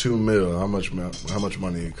get you $2 million. How much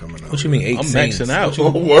money are you coming out? What you mean 8 scenes? I'm maxing out.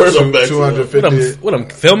 I'm maxing 250. What I'm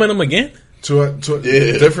filming them again? Different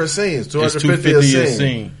scenes. 250 a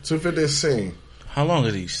scene. 250 a scene. How long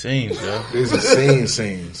are these scenes, yo? These are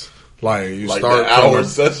scenes. Like you like start the hour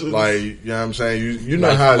sessions. Like, you know what I'm saying? You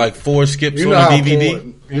know how like 4 skips on a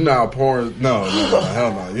DVD. You know how porn? No,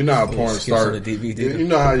 hell no. You know how porn starts. You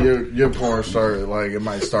know how your porn started. Like, it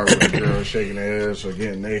might start with a girl shaking her ass or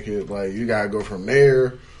getting naked. Like, you gotta go from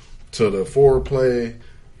there to the foreplay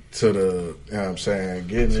to the, you know what I'm saying,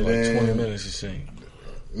 getting it in. 20 minutes a scene.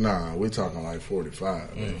 Nah, we talking like 45.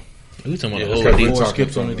 We talking about the whole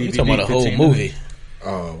skips on the DVD. You talking about a whole movie?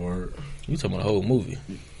 Oh, word. You talking about a whole movie?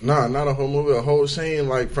 Nah, not a whole movie. A whole scene,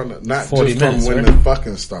 like from not 40 just minutes, from when right? the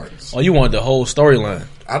fucking starts. Oh, you want the whole storyline?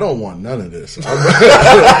 I don't want none of this.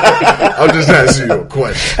 I'm just asking you a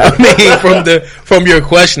question. I mean, from your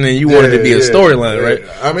questioning, you wanted to be a storyline, right?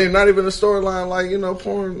 I mean, not even a storyline. Like, you know,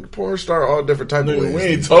 porn star, all different types of ways. We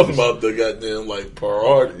ain't talking about the goddamn like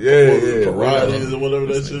parodies or whatever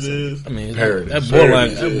that shit is. I mean, Parodies.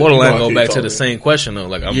 that borderline go back to the same question though.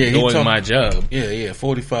 Like, I'm doing my job. Yeah,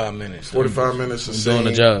 45 minutes. 45 minutes. I'm doing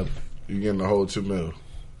the job. You getting the whole $2 million.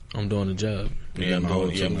 I'm doing the job. Yeah, I'm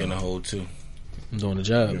getting the whole too. I'm doing the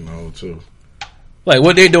job. Getting the whole too. Like,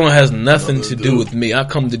 what they're doing has nothing to do with me. I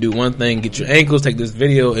come to do one thing: get your ankles, take this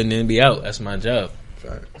video, and then be out. That's my job.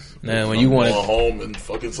 Facts. Now, when you want to go home and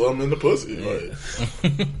fucking something in the pussy,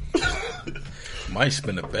 like. Might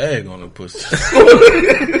spend a bag on the pussy.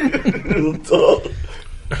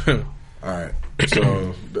 All right.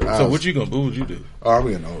 So what you gonna? What would you do? Oh, I'm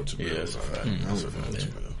getting the whole $2 million. Yeah, that's a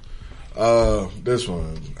fact. This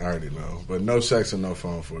one I already know, but no sex and no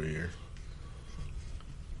phone for a year.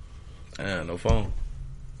 No phone.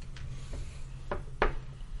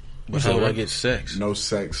 But how would I get sex? No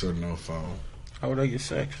sex or no phone. How would I get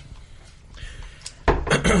sex?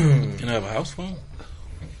 Can I have a house phone?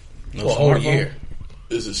 No smartphone? year.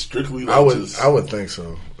 Is it strictly like I would think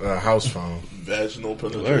so. House phone. Vaginal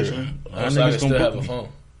penetration? I still have a phone.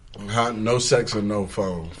 No sex or no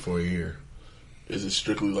phone for a year. Is it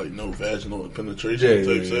strictly like no vaginal penetration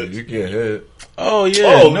type sex? You get hit. Oh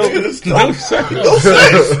yeah, no sex. No sex.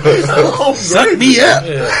 Suck me up.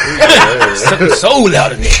 Suck the soul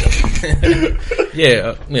out of me.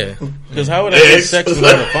 Yeah. Because how would I get sex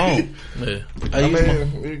without a phone? Yeah.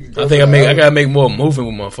 I think I gotta make more movement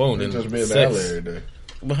with my phone than just be in the sex. alley every day.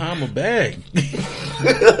 Behind my bag.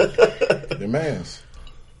 Your man's.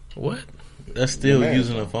 What? That's still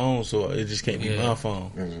using a phone, so it just can't be my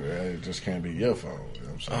phone. It just can't be your phone. You know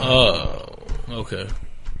what I'm saying? Oh, okay.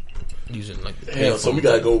 Using like the Damn, so we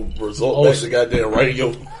gotta go result back to goddamn write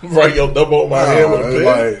your number on my hand with a pen.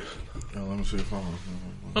 Like, let me see the phone.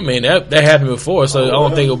 I mean, that happened before, so I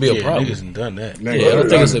don't think it'll be a problem. Niggas done that. Yeah, I don't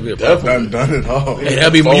think it's gonna be a problem. Done it all. Hey,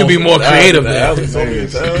 you'll be more creative now.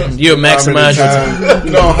 You'll maximize your time.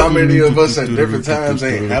 You know how many of us at different times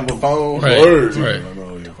ain't have a phone? Right.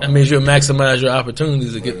 That means you'll maximize your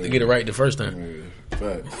opportunities to get it right the first time.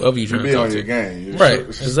 Whoever you trying to talk on to. your game. Right,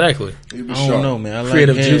 exactly. I don't know, man. I like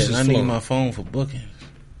Creative cash. juices I need flowing. my phone for booking.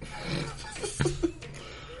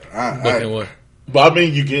 Booking what? But I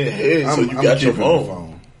mean, you get head, so you got your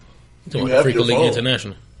phone. You talking about the Freaker League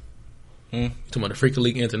International? You talking about the Freaker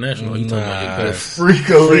League International? Or you talking about your best?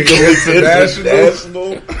 Freaker League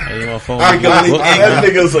International. I need my phone. That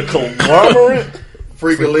nigga's a conglomerate.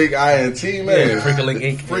 Freaker League INT, man. Yeah, Freaker League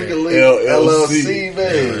Inc. Freaker League LLC,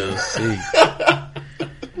 man.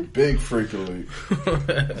 LLC. Big Freaker League.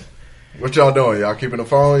 What y'all doing? Y'all keeping the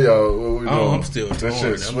phone? Y'all, what we doing? I'm still That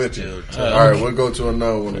shit switching. still All right, we'll go to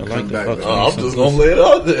another one and come back. I'm just gonna lay it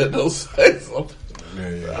out there. No sex.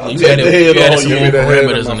 You take the head all year.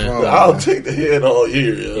 Parameters in there. I'll take the head all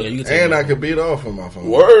year. And I could beat off on my phone.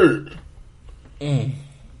 Word.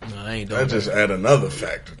 No, I ain't doing That just add another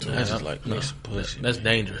factor to I it. just like some pussy. That's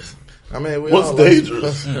dangerous. I mean, we What's all like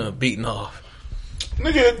dangerous? Beating off.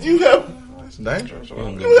 Nigga, you have It's dangerous. beat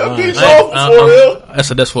off before real.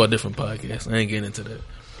 That's for a different podcast. I ain't getting into that.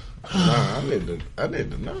 Nah, I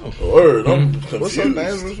need to know. Word. I'm confused. What's so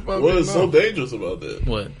dangerous about What that? is so dangerous about that?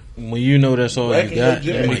 What? When you know that's all Back you in your got,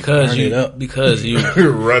 gym. you might Because burn you it up. because you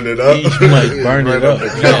Run it up. You might burn it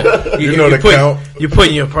up. You know the count. You're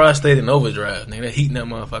putting your prostate in overdrive, nigga. They're heating that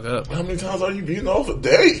motherfucker up. How many times are you beating off a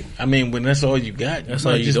day? I mean, when that's all you got, That's you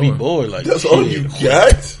all might you just doing. be bored. Like That's all you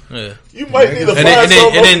got? Yeah. You might need to then- find and then-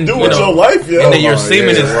 something and else then, to do you with know, your life, yo. and then your semen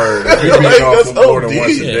is- word. Like, You beat off that's more than OD.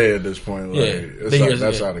 once a Yeah. day at this point. Like, Yeah. it's Then like, you're-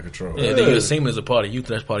 that's yeah. out of control. Yeah, then your semen is a part of you.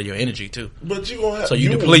 That's part of your energy too. But you gonna have So you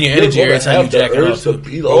deplete your energy every time you jack it off, too.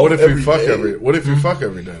 But what if you fuck What if you fuck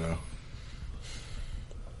every day though?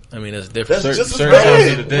 I mean, that's different. That's just as certain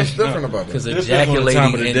times of the bad. day. What's different about Because that? It's different on the ejaculating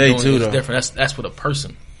time of the and day, doing too, is though. different. That's for the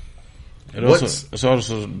person. It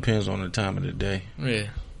also depends on the time of the day. Yeah.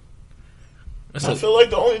 I feel like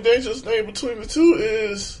the only dangerous thing between the two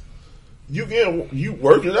is you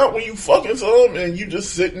working out when you fucking some and you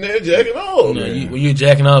just sitting there jacking off. When you're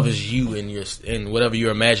jacking off, is you and whatever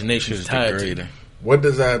your imagination is It's tied to. degrading. What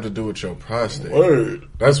does that have to do with your prostate? Word.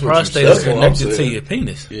 That's what Prostate you is said. That's what I'm connected to saying. your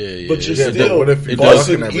penis. Yeah. But you're Yeah, but still what if you're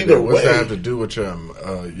busting fucking every either day? What's that way. have to do with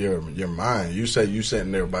your mind? You say you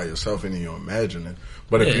sitting there by yourself and you're imagining,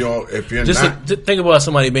 but if you're Just not, think about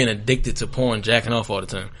somebody being addicted to porn, jacking off all the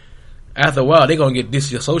time. After a while, they're gonna get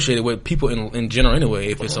disassociated with people in general anyway.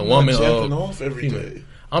 If it's a woman jacking or off every day.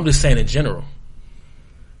 I'm just saying in general,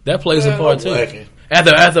 that plays a Man, part I'm too. lacking.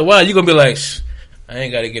 After a while, you're gonna be like, Shh, I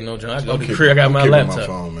ain't got to get no job. I go to the keep- crib. I got I'm my keeping laptop. my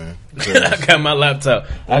phone, man. I got my laptop.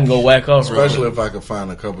 I can go whack off. Especially if I can find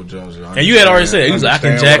a couple jobs. And you had already said, you was like, I can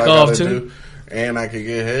understand jack what I off gotta too. do, and I can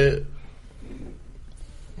get head.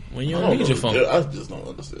 When you don't need your phone. I just don't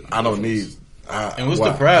understand. I don't need. And what's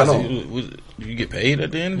well, the prize? I don't- You get paid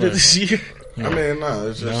at the end of this year? I mean, no,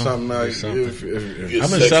 it's just something like it's something. if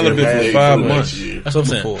I've been celibate for 5 months. That's what I'm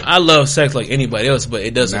saying. Before. I love sex like anybody else, but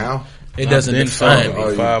it doesn't. now. It doesn't I've been define celibate me. Oh,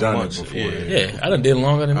 you've 5 done months. it before. Yeah, I done did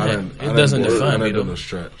longer than that. It doesn't define me I done though. a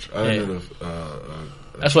stretch. I done did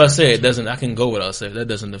That's why I say it doesn't. I can go without sex. That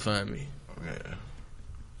doesn't define me. yeah.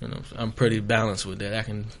 You know, I'm pretty balanced with that. I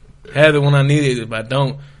can have it when I need it. If I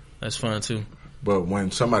don't, that's fine too. But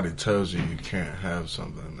when somebody tells you can't have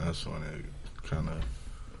something, that's when it kind of.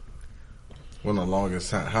 When the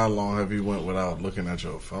longest time? How long have you went without looking at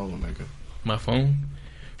your phone, nigga? My phone,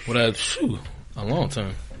 a long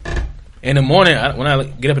time. In the morning, when I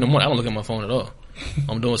get up in the morning, I don't look at my phone at all.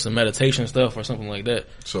 I'm doing some meditation stuff or something like that.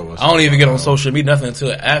 So I don't even get on social media nothing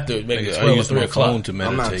until after maybe Nigga, 12 I or use 3 my o'clock. phone to I'm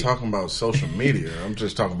meditate. not talking about social media. I'm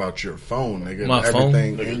just talking about your phone, nigga. My phone?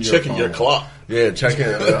 Everything in Nigga, your checking phone. your clock. Yeah, checking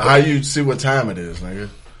how you see what time it is, nigga.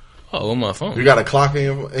 Oh, on my phone. You got a clock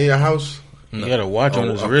in your house? You got a watch on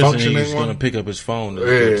Oh, his a wrist, and functioning he's one? going to pick up his phone. To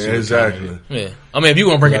Yeah, see what exactly. time it is. Yeah. I mean, if you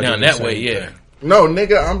want to break it I do down the that same way, yeah. thing. No,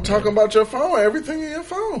 nigga, I'm talking about your phone. Everything in your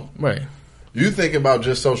phone. Right. You think about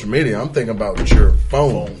just social media. I'm thinking about your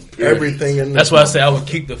phone. Everything in. That's why I say I would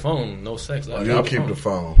keep the phone. No sex. You'll keep the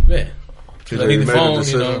phone. Yeah. Cause I need you the made a phone,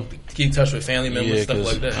 decision. to keep in touch with family members, Yeah, stuff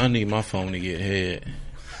like because that. I need my phone to get head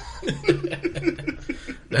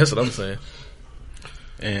That's what I'm saying.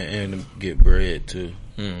 and to get bread too.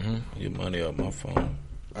 Mm-hmm. Get money off my phone.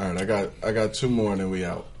 All right, I got 2 more and then we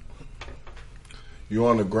out. You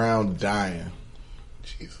on the ground dying.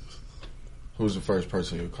 Jesus. Who's the first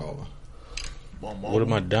person you calling? My mom. What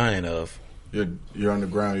am I dying of? You're on the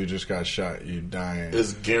ground. You just got shot. You dying.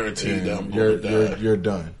 It's guaranteed that I'm And going to die. you're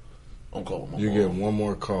done. I'm calling my You mom. get one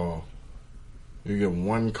more call. You get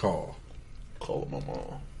one call. Calling my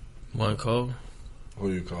mom. One call.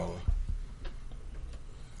 Who you calling?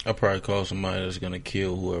 I probably call somebody that's gonna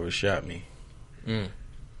kill whoever shot me. Mm.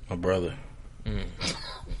 My brother. Mm.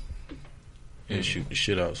 And shoot the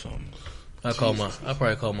shit out something. I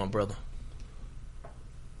probably call my brother.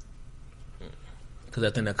 Because I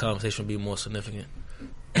think that conversation would be more significant.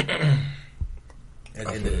 At the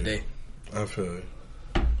end of the day. I feel it.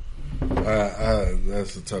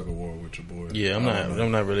 That's the tug of war with your boy. Yeah, I'm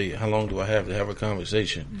not really. How long do I have to have a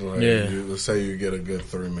conversation? Like, Yeah. Let's say you get a good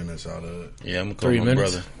 3 minutes out of it. Yeah, I'm gonna call 3 my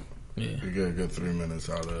minutes? brother. Yeah. You get a good 3 minutes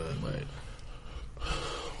out of it. Right.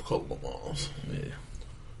 I'm calling my mom's. Yeah.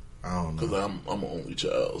 I don't know. Because I'm an only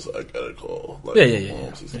child, so I got to call. Like, Yeah. my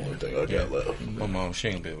mom's is the only thing I got left. My mom, she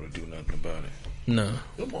ain't be able to do nothing about it. No.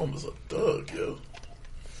 Your mom is a thug, yo.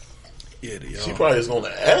 Yeah, they She are. probably is going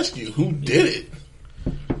to ask you who did it.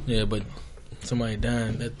 Yeah, but somebody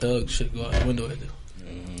dying, that thug shit go out the window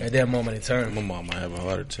at that moment in time. My mom might have a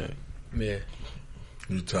heart attack. Yeah.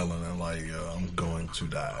 You telling her like, I'm going to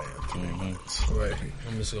die in 3 minutes. Right.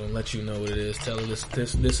 I'm just gonna let you know what it is. Tell her this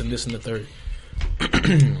and this and the third.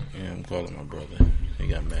 Yeah, I'm calling my brother. He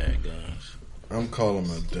got mad guns. I'm calling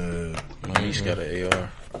my dad. My niece got an AR.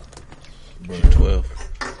 But 12.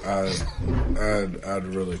 I'd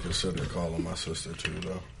really consider calling my sister too,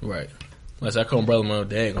 though. Right. Unless I call my brother, my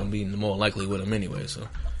dad gonna be more likely with him anyway, so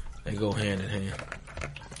they go hand in hand.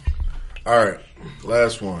 All right,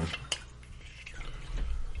 last one.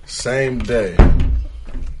 Same day.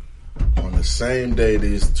 On the same day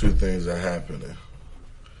these 2 things are happening.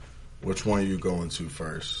 Which one you going to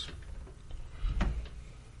first?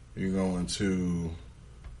 You going to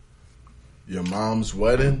your mom's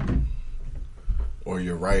wedding or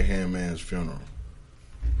your right-hand man's funeral?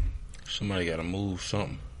 Somebody got to move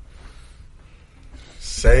something.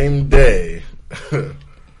 Same day.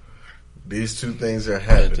 These 2 things are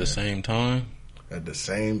happening. At the same time? At the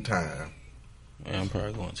same time. Yeah, I'm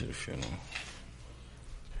probably going to the funeral.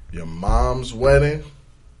 Your mom's wedding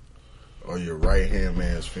or your right-hand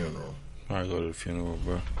man's funeral? Probably go to the funeral,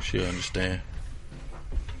 bro. She'll understand.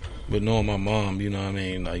 But knowing my mom, you know what I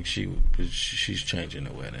mean? Like, she's changing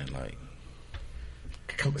the wedding. Like,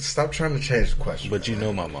 Stop trying to change the question. but you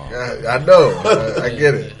know my mom. I know. I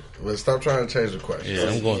get it. But stop trying to change the question. Yeah,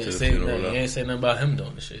 I'm going to the funeral, You though. ain't say nothing about him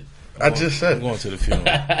doing the shit. I just said I'm going to the funeral.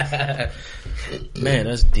 Man,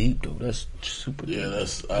 that's deep though. That's super deep. Yeah,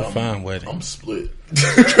 that's A fine wedding. I'm split.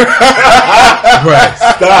 Right.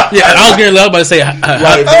 Stop. Yeah, I was getting love about to say how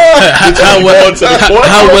well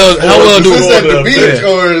do Is this at the beach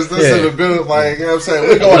or is this in the building? Like, you know what I'm saying?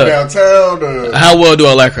 We're going downtown or... how well do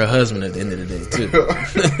I like her husband at the end of the day too?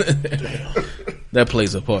 that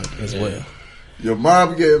plays a part as well. Your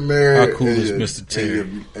mom getting married. How cool is Mr. Terry?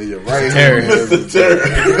 And your right Terry. hand, Mr. Terry.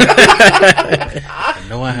 I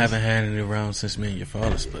know I haven't had any around since me and your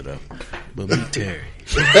father split up, but me Terry.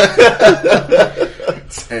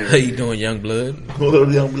 How you doing, young blood? What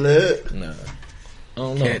up, young blood? Nah, I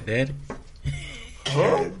don't know. Cat daddy.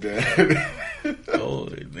 Huh? Oh,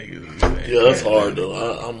 these niggas. Man. Yeah, that's hard though.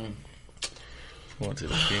 I'm Going to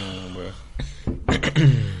the funeral, bro.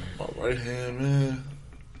 my right hand, man.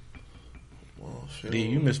 Well, D,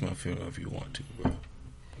 you miss my funeral if you want to, bro.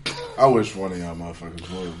 I wish one of y'all motherfuckers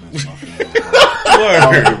would miss my funeral. I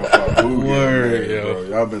don't give a fuck who Word, get married, yo. bro.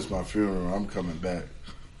 Y'all miss my funeral. I'm coming back.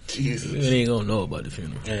 Jesus. You ain't gonna know about the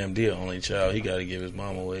funeral. Damn, D, only child. He got to give his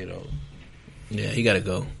mom away though. Yeah, he gotta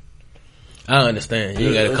go. I understand. You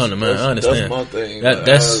Yeah, gotta come to mind. I understand. That's my thing.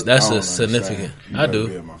 That's I a don't significant. understand. You I gotta do.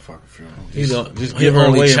 Be at my fucking funeral. He's Just his give her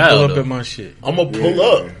only away and pull child. up though. at my shit. I'm gonna pull Yeah,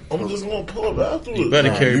 up. yeah. I'm just gonna pull up afterwards. You better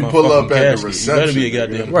carry you my pull fucking up at the casket. You better be a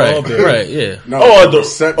reception, goddamn Right, pallbearer. right, yeah. No, Oh, the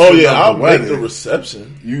reception oh of yeah, I'll the make the wedding.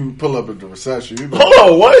 reception. You pull up at the reception. You Hold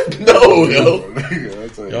on, what? No, yo. Yo, I'm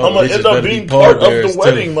gonna bitches end up better being be part of pallbearers, the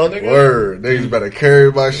wedding, too. my nigga. Word. Niggas better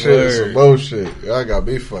carry my shit and some Word. bullshit. Y'all got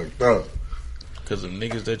me fucked up. Because the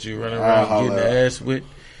niggas that you run I'll around holler getting out. the ass with,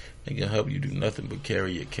 they can help you do nothing but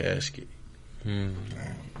carry your casket.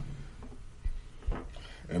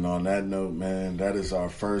 And on that note, man, that is our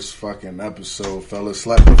first fucking episode, fellas.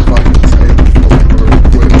 Slap the fucking table real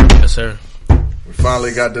quick. Yes, sir. We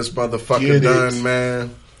finally got this motherfucker Get it. done,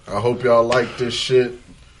 man. I hope y'all like this shit.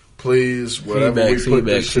 Please, whatever we put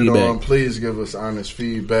this shit on, please give us honest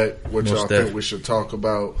feedback. What Most y'all think definitely. we should talk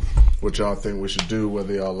about, what y'all think we should do,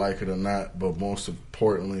 whether y'all like it or not. But most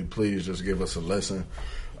importantly, please just give us a listen.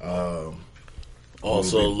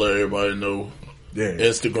 Also, let everybody know Yeah,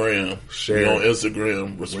 Instagram. Share. We on Instagram. we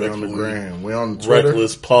on Respectfully. the gram. We on Twitter.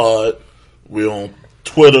 Reckless Pod. We on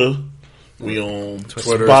Twitter. We on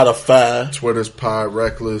Twitter. Spotify. Twitter's Pod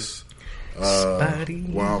Reckless.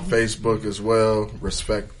 We're on Facebook as well.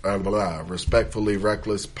 Respectfully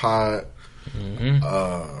Reckless Pod.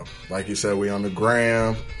 Like you said, we on the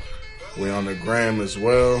gram. We on the gram as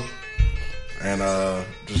well. And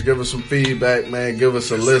just give us some feedback, man. Give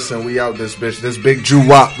us a listen. We out this bitch. This big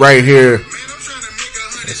Jew-wop right here.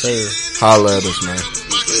 Yes, sir. Holla at us, man.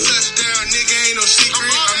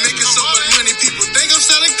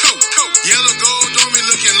 Yellow gold on me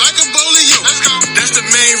looking like a bowl of yolk. That's the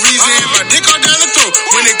main reason my dick all down the throat.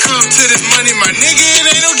 When it comes to this money, my nigga, it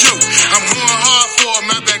ain't no joke. I'm going hard for it,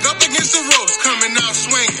 my back up against the ropes. Coming out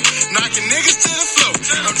swinging, knocking niggas to the floor.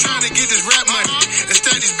 I'm trying to get this rap money and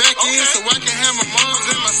stack these back ends so I can have my moms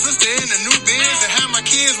and my sister in the new Benz and have my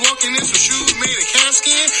kids walking in some shoes made of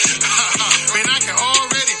calfskin. Man, I can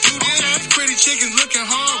already do this. Pretty chickens looking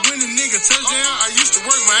hard when the nigga touchdown. I used to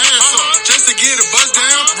work my ass off just to get a buzz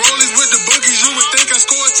down. Rollies with the boogies, you would think I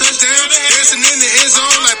scored a touchdown. Dancing in the end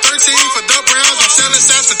zone like 13 for Duck Browns. I'm selling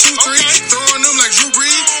stats for 2-3, throwing them like Drew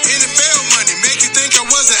Brees. NFL money make you think I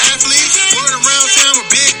was an athlete. Word around town, a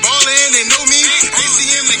big baller and they know me.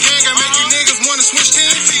 ACM the gang, I make you niggas wanna switch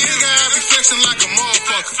teams. Nigga, I be flexing like a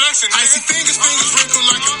motherfucker. Icy fingers wrinkled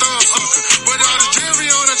like a thumb sucker. But all the jewelry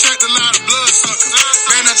on, I attract a lot of blood suckers.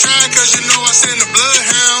 Man, I tried cause you know I send the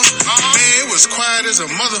bloodhounds. Man, it was quiet as a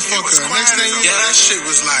motherfucker. Next thing you know, that shit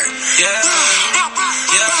was like,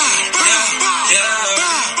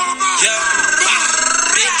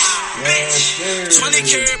 bitch. 20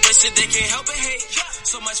 carat bracelet, they can't help but hate.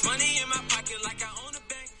 So much money in my pocket like I own a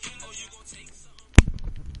bank. Oh, you gon' take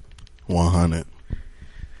some. 100.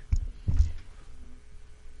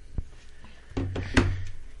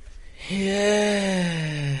 Yeah.